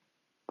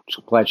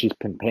 I'm glad she's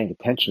been paying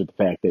attention to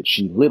the fact that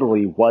she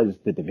literally was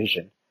the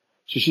division.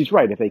 So she's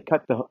right. If they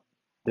cut the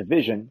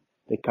division,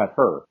 they cut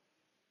her.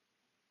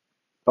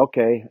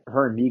 Okay,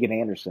 her and Megan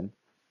Anderson.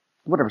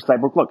 Whatever,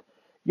 Cyborg. Look,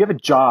 you have a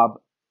job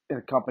in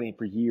a company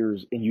for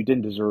years and you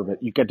didn't deserve it.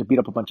 You got to beat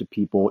up a bunch of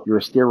people. You're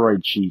a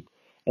steroid cheat.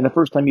 And the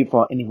first time you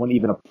fought anyone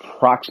even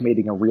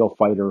approximating a real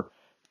fighter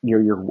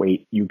near your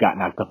weight, you got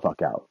knocked the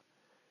fuck out.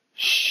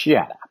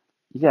 Shut up.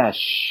 Yeah,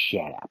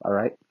 shut up, all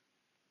right?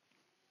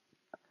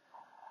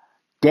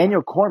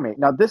 Daniel Cormier.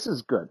 Now, this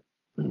is good.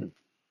 And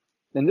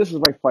this is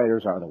why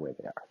fighters are the way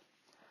they are.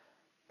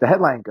 The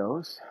headline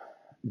goes,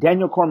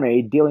 Daniel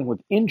Cormier, dealing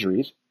with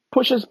injuries,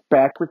 pushes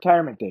back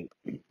retirement date.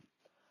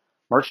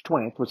 March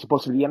 20th was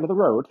supposed to be the end of the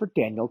road for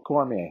Daniel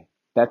Cormier.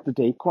 That's the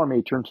day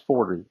Cormier turns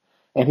 40,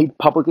 and he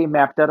publicly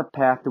mapped out a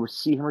path that would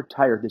see him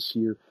retire this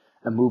year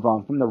and move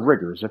on from the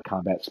rigors of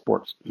combat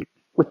sports.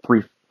 With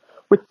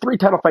three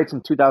title fights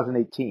in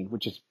 2018,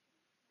 which is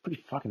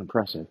pretty fucking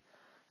impressive,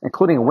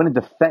 including a win in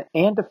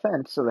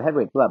defense of the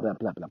heavyweight, blah, blah,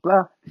 blah, blah,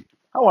 blah.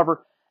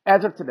 However,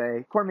 as of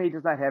today, Cormier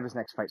does not have his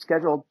next fight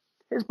scheduled.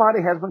 His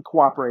body has been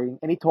cooperating,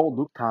 and he told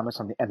Luke Thomas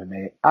on the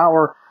MMA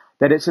Hour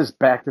that it's his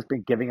back that's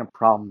been giving him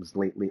problems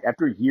lately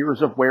after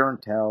years of wear and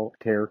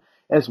tear,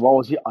 as well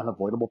as the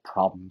unavoidable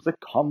problems that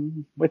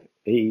come with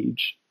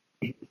age.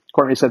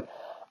 Cormier said,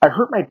 I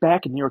hurt my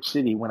back in New York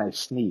City when I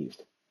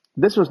sneezed.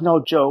 This was no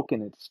joke,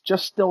 and it's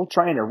just still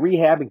trying to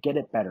rehab and get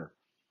it better.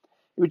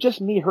 It was just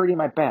me hurting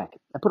my back.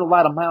 I put a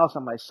lot of miles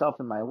on myself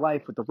in my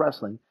life with the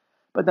wrestling,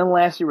 but then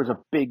last year was a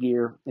big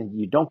year, and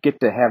you don't get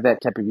to have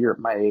that type of year at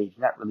my age,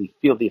 not really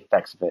feel the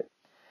effects of it.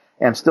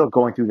 And I'm still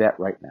going through that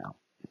right now.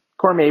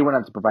 Cormier went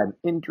on to provide an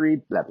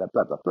injury, blah, blah,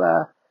 blah, blah,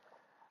 blah.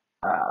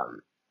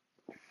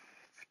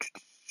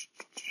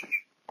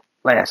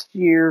 Last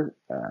year,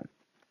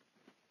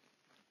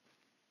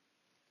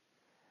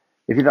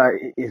 if you thought,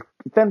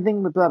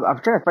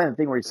 I'm trying to find the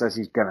thing where he says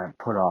he's going to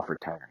put off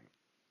retiring.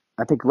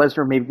 I think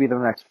Lesnar may be the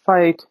next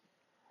fight.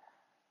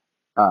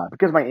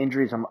 Because of my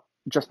injuries, I'm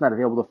just not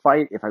available to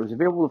fight. If I was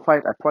available to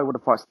fight, I probably would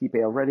have fought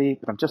Stipe already,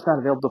 but I'm just not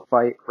available to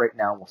fight right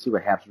now. We'll see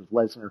what happens with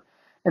Lesnar,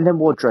 and then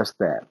we'll address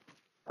that.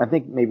 I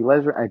think maybe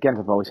Lesnar, again,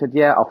 I've always said,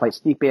 yeah, I'll fight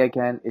Stipe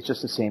again. It's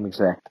just the same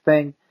exact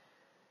thing.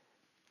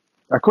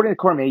 According to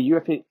Cormier,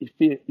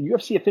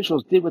 UFC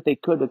officials did what they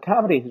could to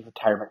accommodate his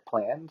retirement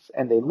plans,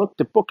 and they looked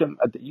to book him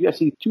at the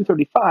UFC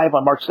 235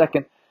 on March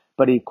 2nd,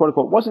 but he, quote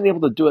unquote, wasn't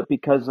able to do it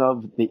because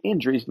of the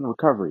injuries and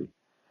recovery.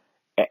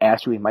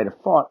 Asked who he might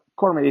have fought,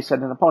 Cormier said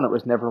an opponent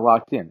was never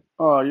locked in.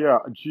 Oh, yeah,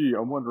 gee,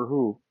 I wonder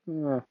who.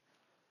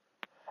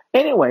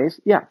 Anyways,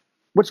 yeah,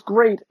 what's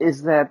great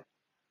is that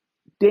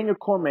Daniel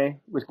Cormier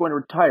was going to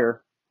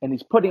retire, and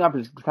he's putting up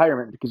his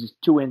retirement because he's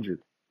too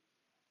injured.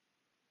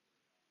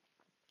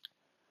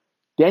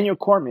 Daniel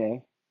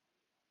Cormier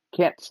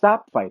can't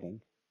stop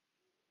fighting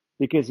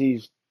because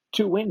he's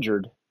too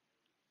injured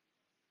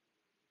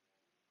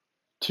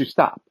to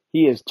stop.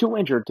 He is too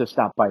injured to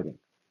stop fighting.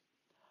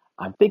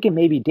 I'm thinking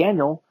maybe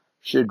Daniel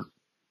should,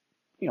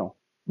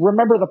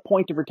 remember the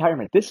point of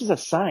retirement. This is a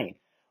sign.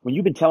 When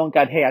you've been telling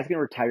God, hey, I was going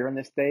to retire on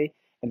this day,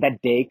 and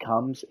that day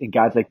comes, and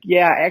God's like,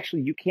 yeah,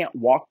 actually, you can't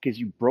walk because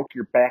you broke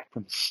your back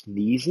from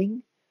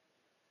sneezing.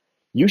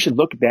 You should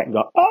look at that and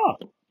go, oh,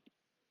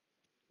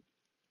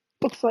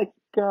 looks like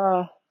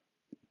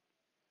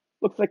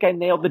I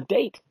nailed the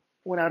date.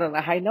 Went out on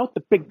a high note.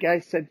 The big guy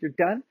said you're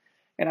done,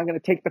 and I'm going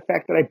to take the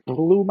fact that I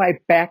blew my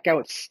back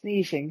out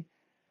sneezing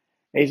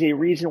as a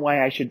reason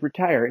why I should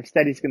retire.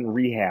 Instead, he's going to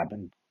rehab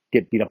and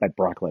get beat up by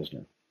Brock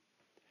Lesnar.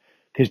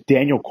 Because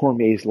Daniel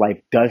Cormier's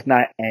life does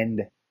not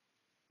end,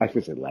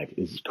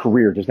 his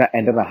career does not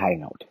end on a high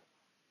note.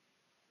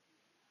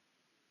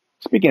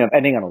 Speaking of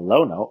ending on a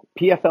low note,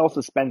 PFL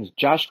suspends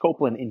Josh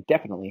Copeland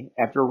indefinitely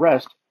after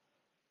arrest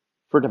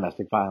for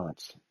domestic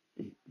violence.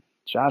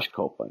 Josh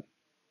Copeland.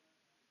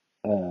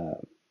 The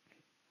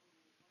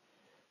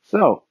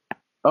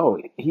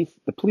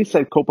police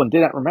said Copeland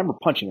did not remember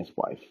punching his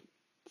wife.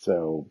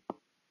 So,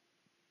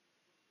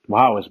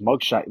 wow, his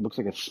mugshot looks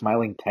like a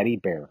smiling teddy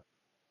bear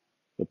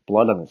with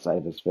blood on the side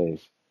of his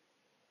face.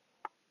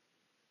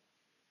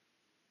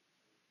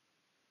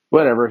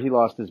 Whatever, he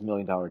lost his $1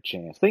 million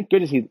chance. Thank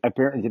goodness he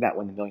apparently did not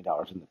win the $1 million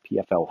in the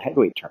PFL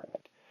heavyweight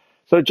tournament.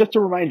 So just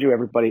to remind you,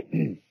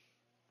 everybody,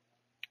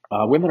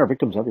 women are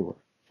victims everywhere.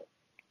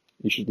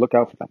 You should look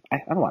out for them.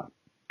 I don't want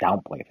to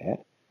downplay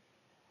that.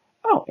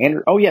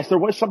 Yes, there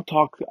was some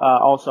talk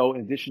also,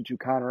 in addition to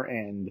Conor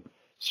and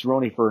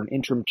Cerrone for an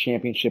interim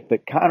championship,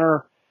 that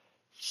Conor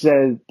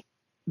said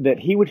that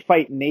he would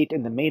fight Nate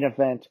in the main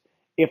event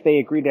if they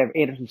agreed to have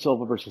Anderson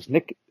Silva versus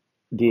Nick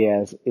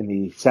Diaz in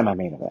the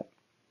semi-main event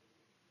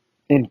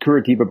in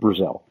Curitiba,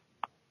 Brazil.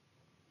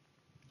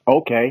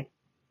 Okay.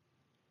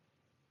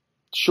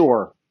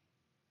 Sure.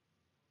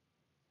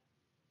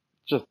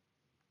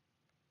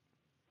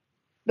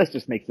 Let's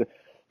just make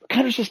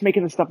Conor's just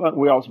making this stuff up.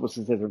 We're all supposed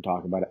to sit there and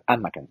talk about it.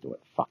 I'm not going to do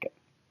it. Fuck it.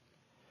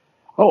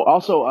 Oh,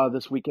 also,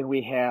 this weekend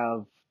we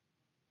have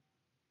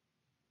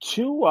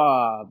two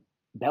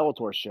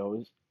Bellator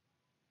shows.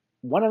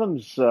 One of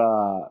them's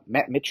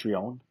Matt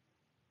Mitrione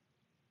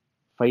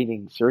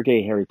fighting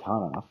Sergey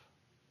Haritonov.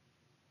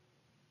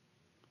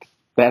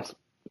 That's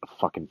a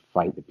fucking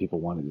fight that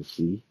people wanted to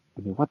see.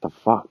 I mean, what the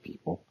fuck,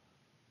 people?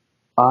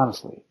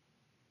 Honestly,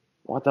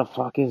 what the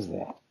fuck is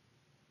that?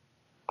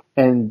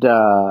 And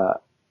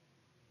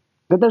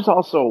then there's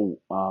also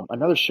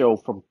another show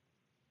from,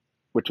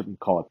 which we can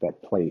call it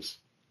that place.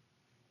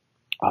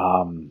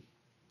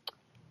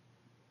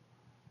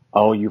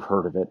 You've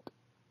heard of it.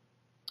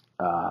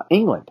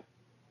 England,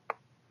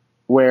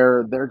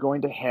 where they're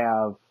going to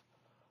have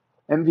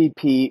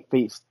MVP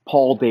faced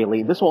Paul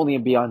Daly. This will only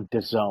be on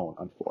DAZN,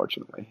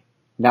 unfortunately.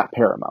 Not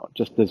Paramount,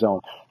 just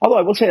DAZN. Although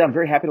I will say that I'm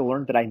very happy to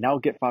learn that I now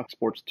get Fox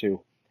Sports 2.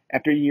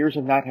 After years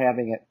of not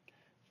having it,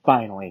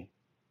 finally,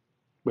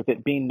 with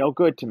it being no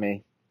good to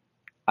me,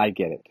 I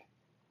get it.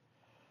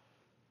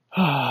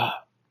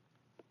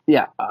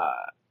 Yeah,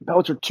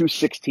 Bellator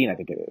 216, I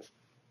think it is.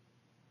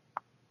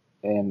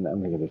 And I'm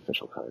going to get the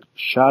official card.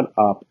 Shut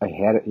up. I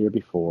had it here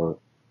before.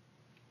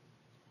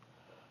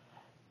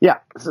 Yeah,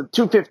 so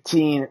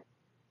 215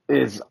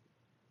 is,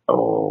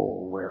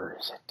 where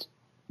is it?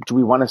 Do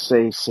we want to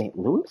say St.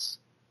 Louis?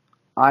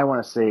 I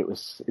want to say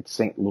it's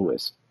St.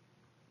 Louis.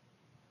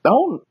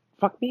 Oh,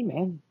 fuck me,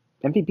 man.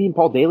 MVP and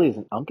Paul Daly is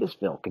in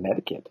Uncasville,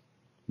 Connecticut.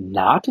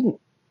 Not in...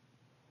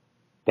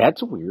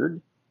 That's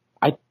weird.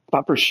 I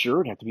thought for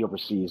sure it'd have to be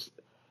overseas.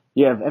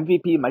 You have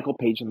MVP Michael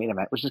Page in the main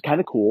event, which is kind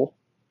of cool.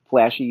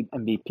 Flashy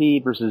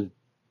MVP versus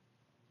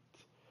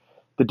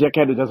the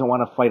dickhead who doesn't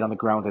want to fight on the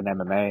ground in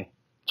MMA.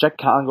 Czech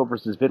Congo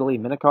versus Vitaly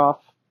Minakov,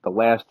 the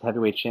last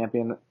heavyweight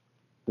champion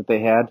that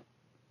they had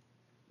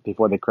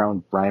before they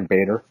crowned Brian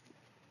Bader.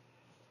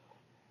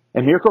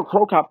 And Mirko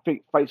Cro Cop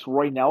fights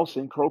Roy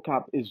Nelson. Cro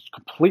Cop is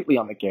completely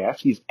on the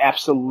gas. He's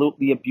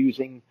absolutely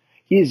abusing.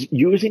 He is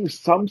using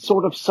some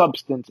sort of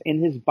substance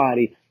in his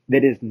body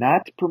that is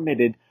not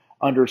permitted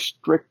under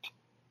strict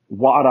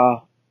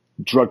WADA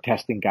drug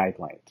testing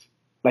guidelines.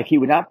 Like, he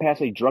would not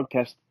pass a drug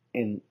test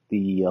in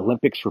the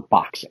Olympics for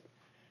boxing.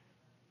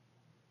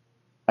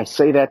 I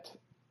say that,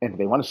 and if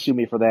they want to sue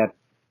me for that,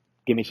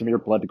 give me some of your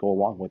blood to go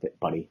along with it,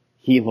 buddy.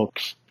 He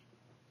looks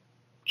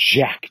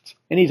jacked,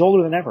 and he's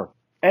older than ever,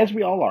 as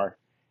we all are,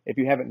 if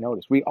you haven't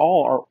noticed. We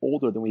all are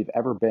older than we've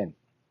ever been.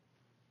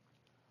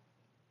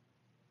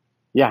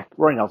 Yeah,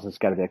 Roy Nelson's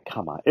got to be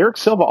come on. Eric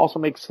Silva also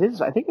makes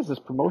his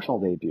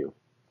promotional debut.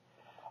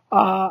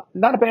 Not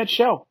a bad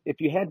show. If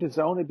you had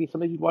DAZN, it'd be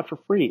something you'd watch for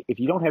free. If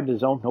you don't have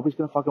DAZN, nobody's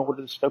going to fucking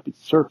order the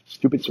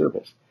stupid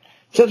service.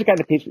 Says the guy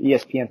that pays for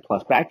ESPN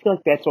Plus, but I feel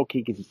like that's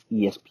okay because it's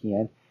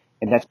ESPN,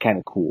 and that's kind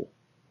of cool.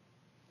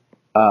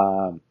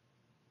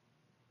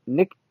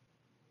 Nick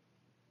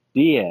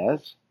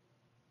Diaz.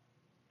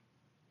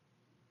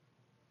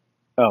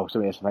 Oh,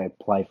 somebody asked if I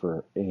applied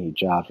for any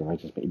jobs or if I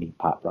just been eating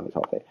pot brownies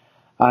all day.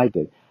 I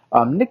did.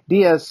 Nick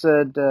Diaz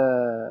said,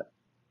 I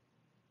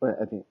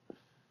think,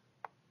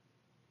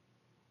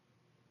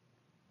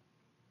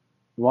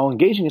 while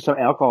engaging in some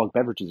alcoholic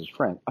beverages, his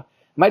friend.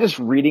 Am I just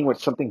reading what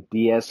something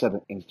Diaz said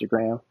on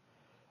Instagram?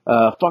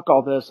 Fuck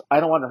all this. I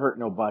don't want to hurt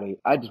nobody.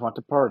 I just want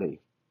to party.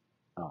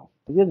 Oh,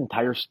 they did an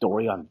entire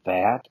story on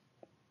that.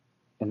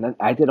 And then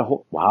I did a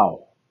whole,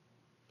 wow.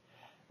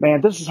 Man,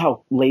 this is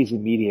how lazy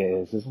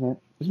media is, isn't it?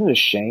 Isn't it a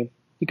shame?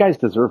 You guys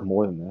deserve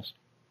more than this.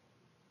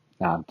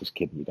 Nah, I'm just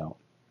kidding. You don't.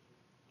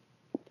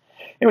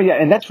 Anyway, yeah,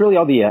 and that's really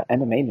all the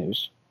MMA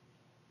news.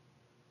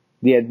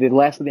 The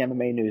last of the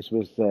MMA news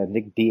was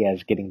Nick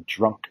Diaz getting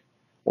drunk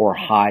or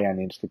high on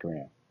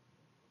Instagram.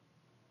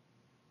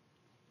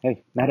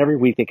 Hey, not every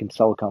week they can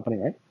sell a company,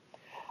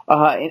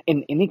 right?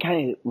 In any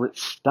kind of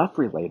stuff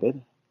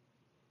related,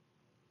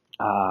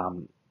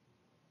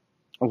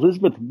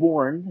 Elizabeth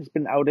Warren has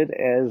been outed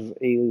as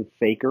a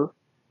faker.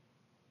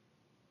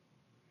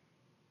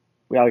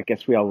 Well, I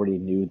guess we already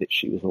knew that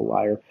she was a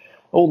liar.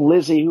 Oh,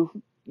 Lizzie, who,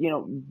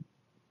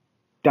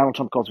 Donald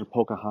Trump calls her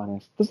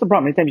Pocahontas. This is the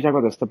problem. Anytime you talk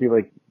about this stuff,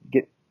 people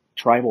get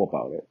tribal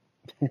about it.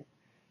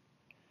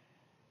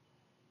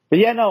 But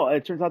yeah, no,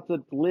 it turns out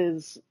that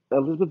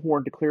Elizabeth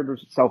Warren declared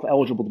herself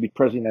eligible to be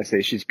president of the United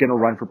States. She's going to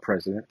run for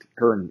president,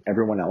 her and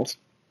everyone else.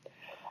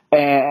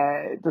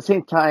 And at the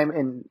same time,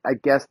 in, I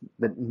guess,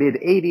 the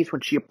mid-'80s,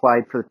 when she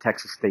applied for the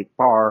Texas State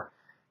Bar,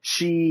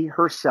 she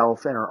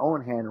herself, in her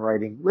own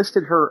handwriting,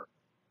 listed her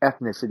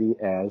ethnicity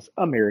as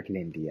American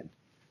Indian.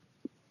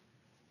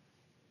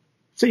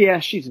 So yeah,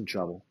 she's in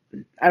trouble.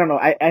 I don't know.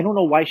 I don't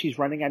know why she's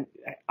running.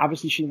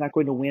 Obviously, she's not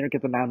going to win or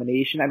get the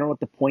nomination. I don't know what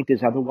the point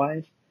is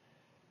otherwise.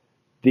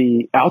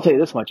 I'll tell you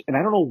this much, and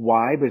I don't know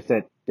why, but it's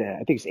that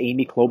I think it's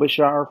Amy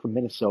Klobuchar from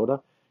Minnesota.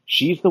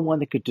 She's the one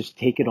that could just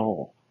take it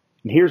all.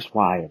 And here's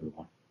why,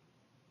 everyone.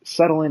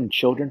 Settle in,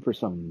 children, for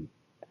some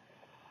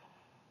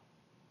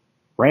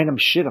random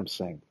shit I'm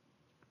saying.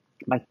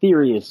 My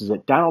theory is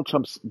that Donald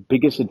Trump's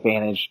biggest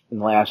advantage in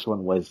the last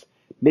one was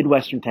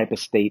Midwestern type of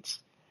states,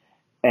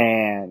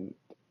 and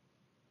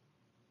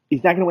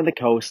he's not going to win the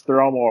coast.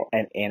 They're all more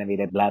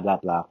animated, blah, blah,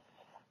 blah.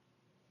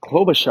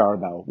 Klobuchar,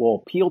 though,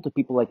 will appeal to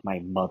people like my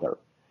mother.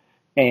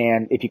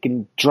 And if you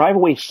can drive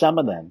away some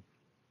of them,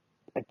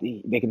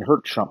 they can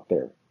hurt Trump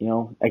there.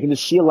 I can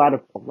just see a lot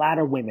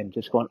of women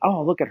just going,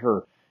 oh, look at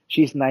her.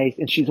 She's nice.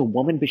 And she's a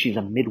woman, but she's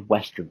a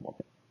Midwestern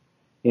woman.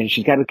 And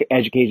she's got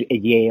education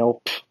at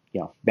Yale,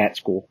 that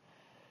school.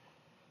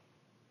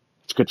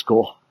 It's a good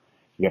school,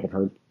 if you haven't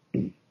heard.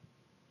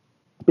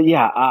 But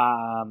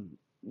yeah,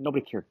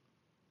 nobody cared.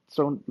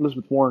 So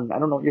Elizabeth Warren, I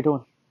don't know what you're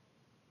doing.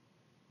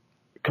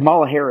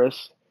 Kamala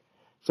Harris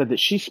said that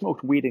she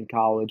smoked weed in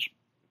college,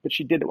 but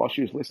she did it while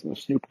she was listening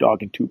to Snoop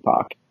Dogg and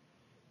Tupac.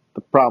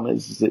 The problem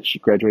is that she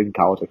graduated in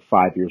college like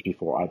 5 years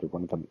before either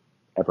one of them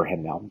ever had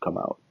an album come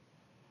out.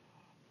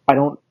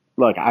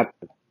 look,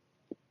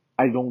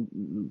 I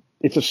don't.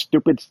 It's a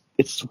stupid.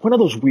 It's one of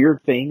those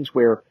weird things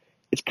where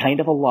it's kind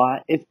of a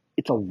lie.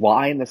 It's a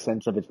lie in the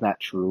sense of it's not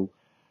true.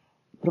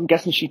 But I'm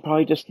guessing she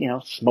probably just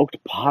smoked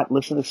pot,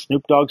 listened to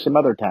Snoop Dogg some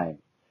other time.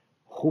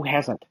 Who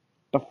hasn't?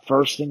 The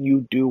first thing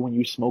you do when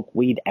you smoke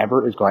weed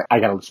ever is go, I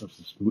gotta listen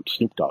to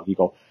Snoop Dogg. You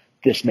go,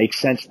 this makes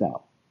sense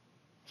now.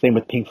 Same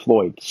with Pink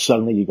Floyd.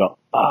 Suddenly you go,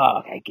 oh,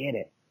 I get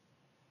it.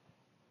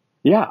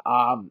 Yeah,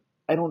 I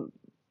don't,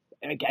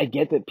 I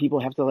get that people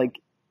have to like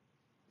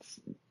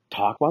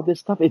talk about this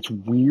stuff. It's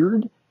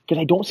weird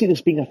because I don't see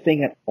this being a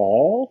thing at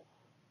all.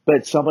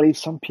 But some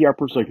PR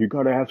person's like, you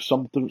gotta have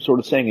some sort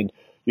of saying, and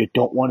you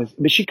don't want to.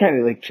 But she kind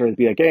of like tries to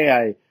be like,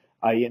 hey,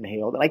 I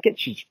inhaled, and I get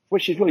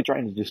what she's really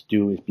trying to just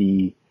do is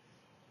be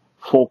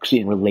folksy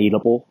and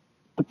relatable.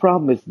 The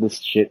problem is this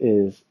shit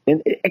is,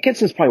 and I guess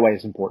that's probably why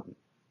it's important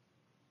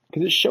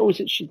because it shows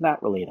that she's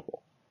not relatable.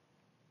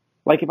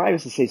 Like if I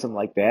was to say something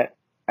like that,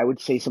 I would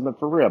say something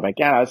for real. Like,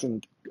 yeah, I was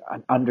in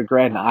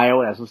undergrad in Iowa,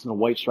 and I was listening to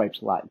White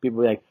Stripes a lot. And people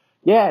were like,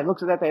 yeah, it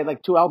looks like that they had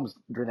like 2 albums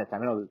during that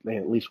time. I know they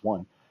had at least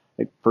one.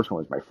 The first one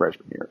was my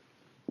freshman year,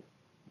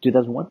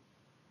 2001,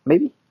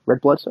 maybe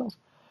Red Blood Cells.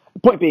 The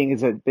point being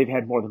is that they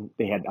had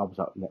albums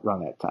out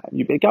around that time.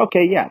 You'd be like,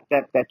 okay, yeah,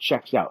 that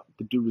checks out.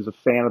 The dude was a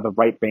fan of the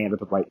right band at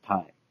the right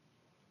time,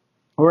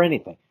 or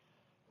anything.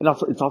 And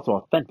also, it's also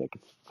authentic.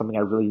 It's something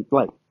I really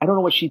like. I don't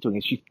know what she's doing.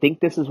 Does she think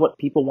this is what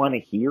people want to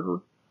hear?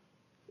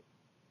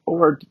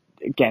 Or,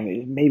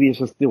 again, maybe it's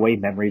just the way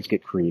memories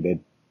get created.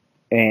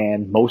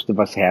 And most of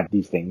us have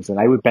these things. And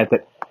I would bet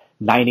that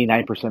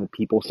 99% of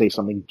people say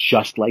something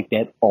just like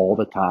that all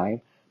the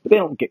time. But they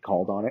don't get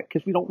called on it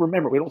because we don't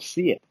remember. We don't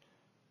see it.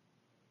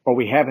 Or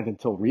we haven't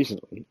until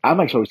recently. I'm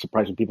actually always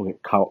surprised when people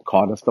get caught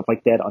on stuff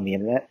like that on the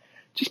internet.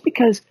 Just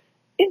because,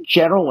 in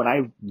general, when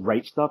I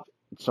write stuff,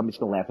 somebody's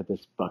going to laugh at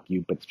this, fuck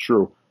you, but it's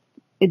true.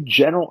 In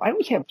general, I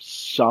always have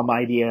some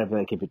idea of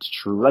like if it's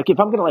true. Like if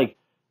I'm going to like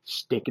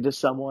stick it to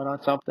someone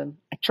on something,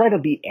 I try to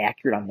be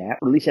accurate on that,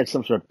 or at least have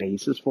some sort of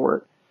basis for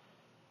it.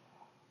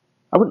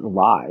 I wouldn't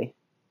lie.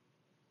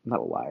 I'm not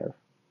a liar.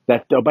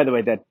 By the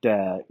way,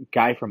 that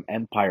guy from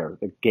Empire,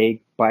 the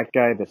gay black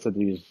guy that said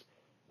he was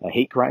a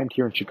hate crime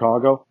here in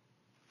Chicago.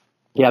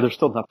 Yeah, there's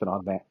still nothing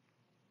on that.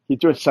 He's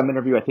doing some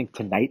interview, I think,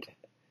 tonight,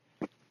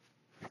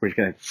 where he's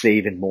going to say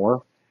even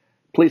more.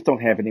 Please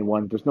don't have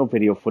anyone. There's no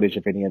video footage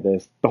of any of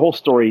this. The whole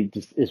story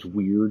just is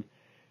weird.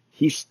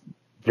 He's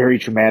very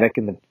dramatic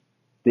in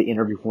the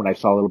interview from when I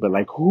saw a little bit,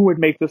 like, who would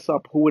make this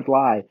up? Who would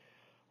lie?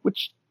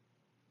 Which,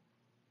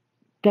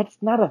 that's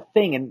not a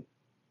thing. And,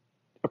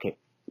 okay,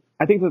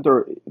 I think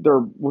that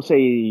we'll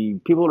say,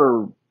 people that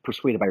are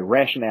persuaded by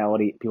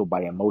rationality, people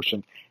by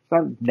emotion. It's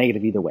not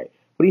negative either way.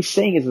 What he's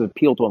saying is an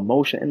appeal to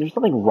emotion, and there's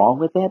nothing wrong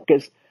with that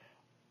because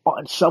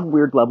on some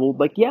weird level,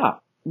 like, yeah,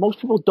 most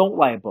people don't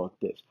lie about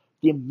this.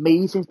 The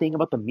amazing thing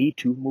about the Me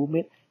Too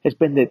movement has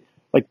been that,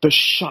 like, the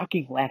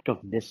shocking lack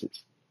of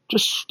misses.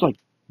 Just, like,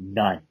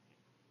 none.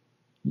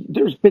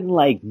 There's been,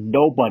 like,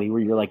 nobody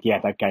where you're like, yeah,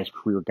 that guy's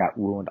career got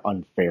ruined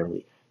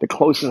unfairly. The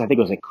closest, I think,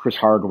 was, like, Chris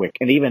Hardwick.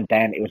 And even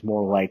then, it was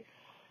more like,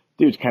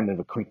 dude's kind of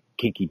a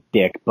kinky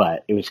dick,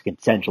 but it was a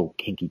consensual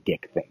kinky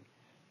dick thing.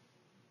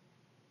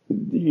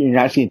 You're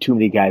not seeing too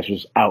many guys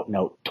just out and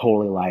out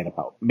totally lying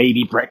about.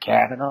 Maybe Brett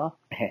Kavanaugh,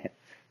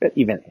 but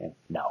even him,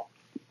 no.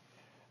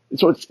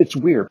 So it's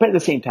weird, but at the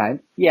same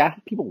time, yeah,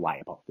 people lie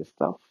about this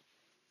stuff.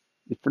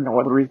 If for no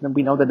other reason than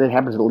we know that it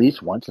happens at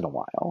least once in a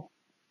while.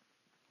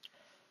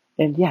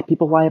 And yeah,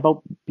 people lie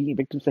about being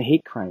victims of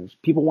hate crimes.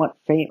 People want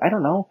fame. I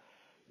don't know.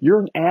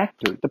 You're an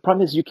actor. The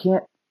problem is you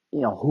can't,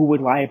 who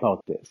would lie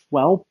about this?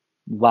 Well,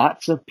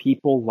 lots of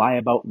people lie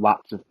about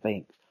lots of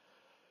things.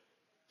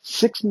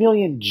 6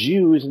 million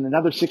Jews and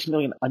another 6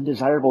 million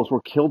undesirables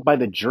were killed by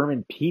the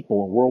German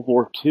people in World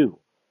War II.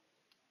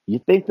 You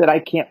think that I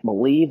can't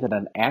believe that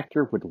an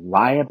actor would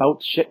lie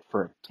about shit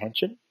for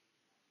attention?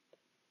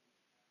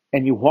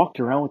 And you walked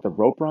around with a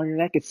rope around your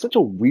neck? It's such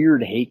a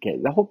weird hate case.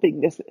 The whole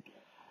thing,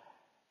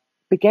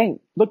 but gang,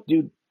 look,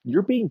 dude,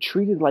 you're being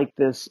treated like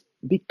this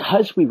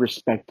because we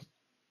respect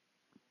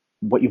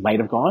what you might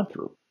have gone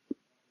through.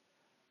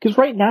 Because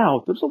right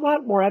now, there's a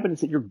lot more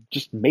evidence that you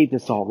just made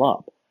this all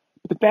up.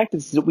 But the fact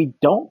is that we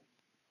don't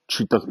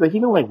treat those, like,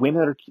 like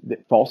women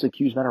that falsely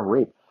accuse men of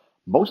rape.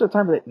 Most of the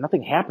time,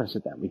 nothing happens to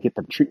them. We get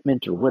them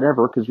treatment or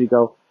whatever because we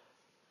go,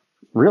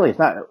 really, it's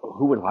not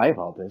who would lie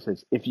about this.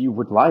 It's if you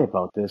would lie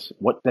about this,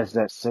 what does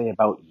that say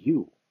about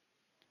you?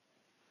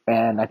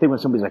 And I think when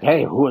somebody's like,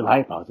 hey, who would lie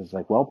about this? It's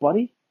like, well,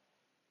 buddy,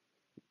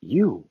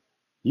 you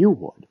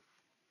would.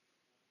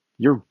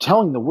 You're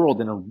telling the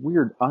world in a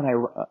weird,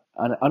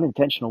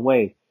 unintentional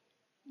way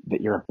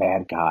that you're a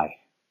bad guy.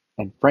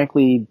 And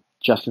frankly,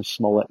 Justin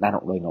Smollett, and I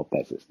don't really know if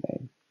that's his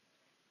name.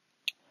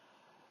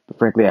 But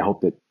frankly, I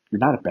hope that you're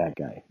not a bad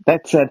guy.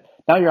 That said,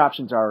 now your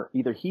options are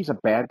either he's a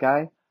bad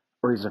guy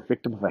or he's a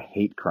victim of a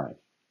hate crime.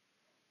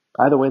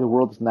 Either way, the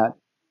world is not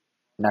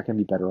going to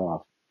be better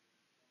off.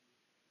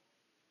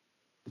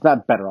 It's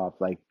not better off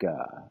like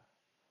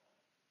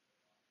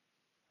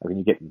when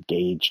you get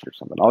engaged or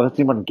something. Oh, that's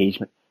the one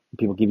engagement.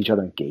 People give each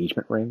other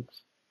engagement rings.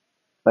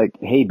 Like,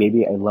 hey,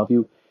 baby, I love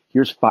you.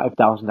 Here's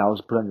 $5,000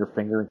 to put on your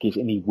finger in case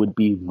any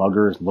would-be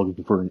mugger is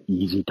looking for an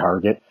easy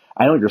target.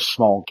 I know you're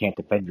small and can't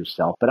defend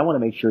yourself, but I want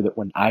to make sure that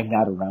when I'm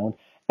not around,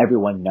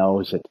 everyone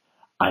knows that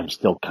I'm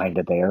still kind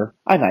of there.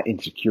 I'm not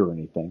insecure or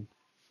anything.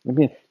 I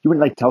mean, you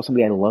wouldn't like tell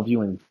somebody I love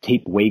you and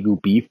tape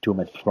Wagyu beef to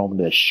them and throw them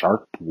into the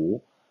shark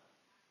pool.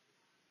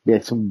 Yeah,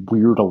 it's some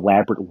weird,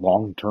 elaborate,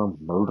 long-term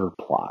murder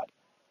plot.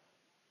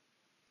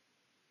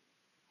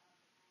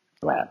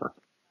 Whatever.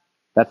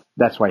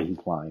 That's why he's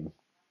lying.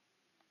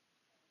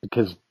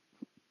 Because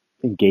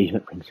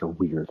engagement rings are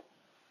weird.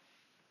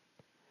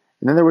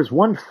 And then there was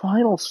one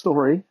final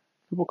story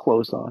we'll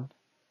close on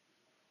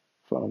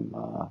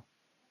from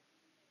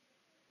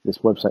this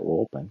website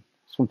will open.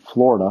 It's from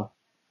Florida.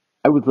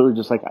 I was literally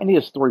just like, I need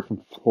a story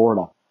from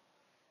Florida.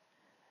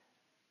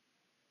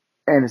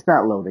 And it's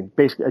not loading.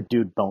 Basically, a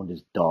dude boned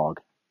his dog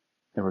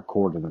and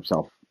recorded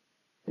himself.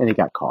 And he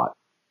got caught.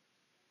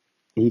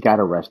 He got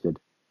arrested.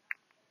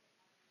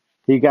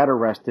 He got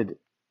arrested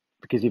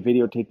because he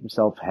videotaped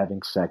himself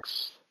having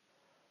sex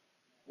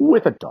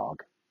with a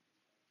dog.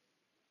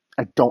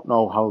 I don't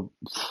know how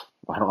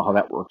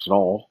that works at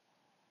all.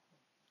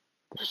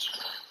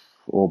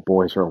 Oh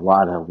boy, there's a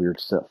lot of weird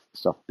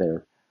stuff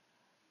there.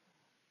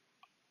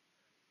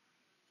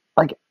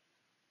 Like,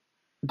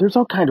 there's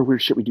all kind of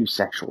weird shit we do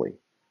sexually.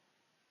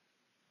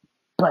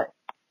 But,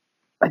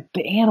 like,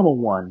 the animal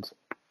ones,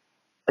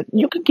 like,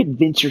 you can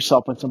convince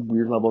yourself on some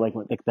weird level, like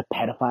the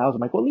pedophiles.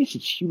 I'm like, well, at least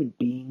it's human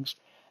beings.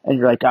 And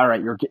you're like, all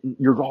right,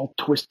 you're all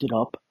twisted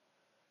up.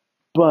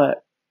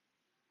 But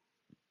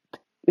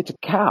it's a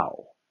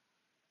cow,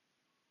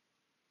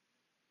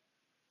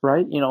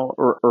 right? You know,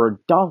 or a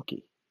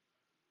donkey.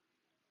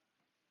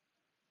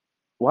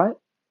 What?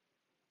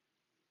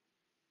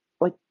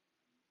 Like,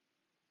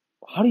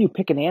 how do you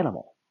pick an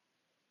animal?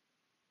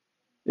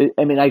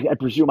 I mean, I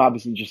presume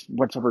obviously just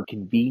whatever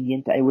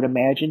convenient, I would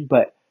imagine,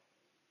 but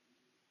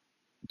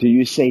do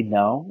you say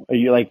no? Are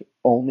you like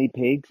only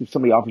pigs? If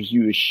somebody offers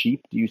you a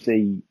sheep, do you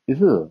say,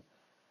 ugh?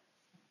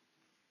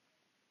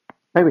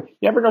 Anyway,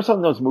 you ever know some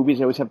of those movies?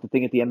 I always have to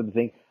think at the end of the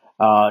thing,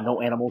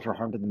 no animals are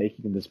harmed in the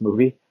making of this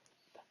movie.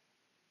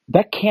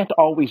 That can't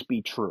always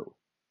be true.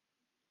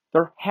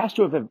 There has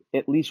to have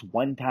at least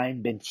one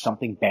time been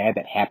something bad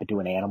that happened to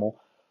an animal.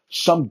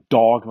 Some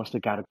dog must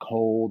have got a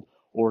cold,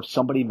 or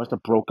somebody must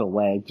have broke a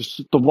leg.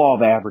 Just the law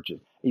of averages.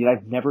 You know,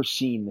 I've never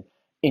seen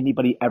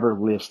anybody ever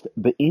list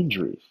the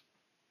injuries.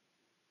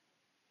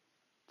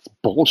 It's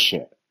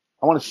bullshit.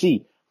 I want to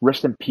see.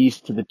 Rest in peace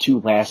to the two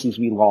lassies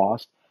we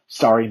lost.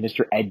 Sorry,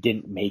 Mr. Ed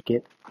didn't make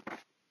it.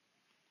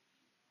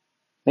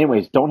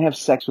 Anyways, don't have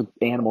sex with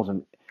animals,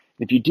 and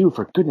if you do,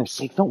 for goodness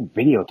sake, don't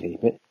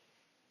videotape it.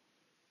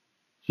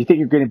 You think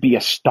you're going to be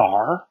a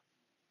star?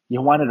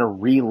 You wanted to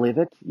relive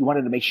it? You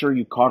wanted to make sure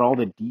you caught all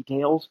the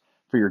details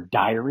for your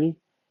diary?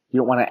 You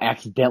don't want to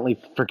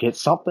accidentally forget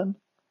something?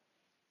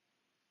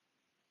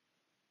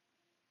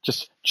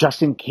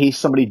 Just in case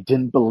somebody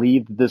didn't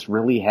believe that this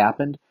really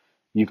happened,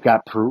 you've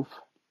got proof?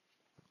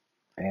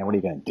 And what are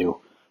you going to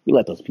do? We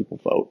let those people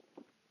vote.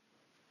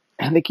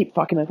 And they keep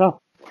fucking it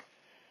up.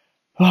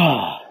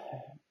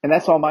 And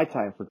that's all my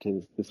time for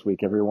this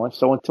week, everyone.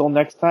 So until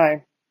next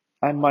time,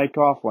 I'm Mike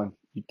Coughlin.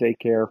 You take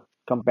care.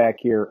 Come back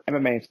here.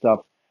 MMA and stuff.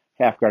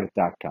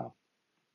 Halfguarded.com.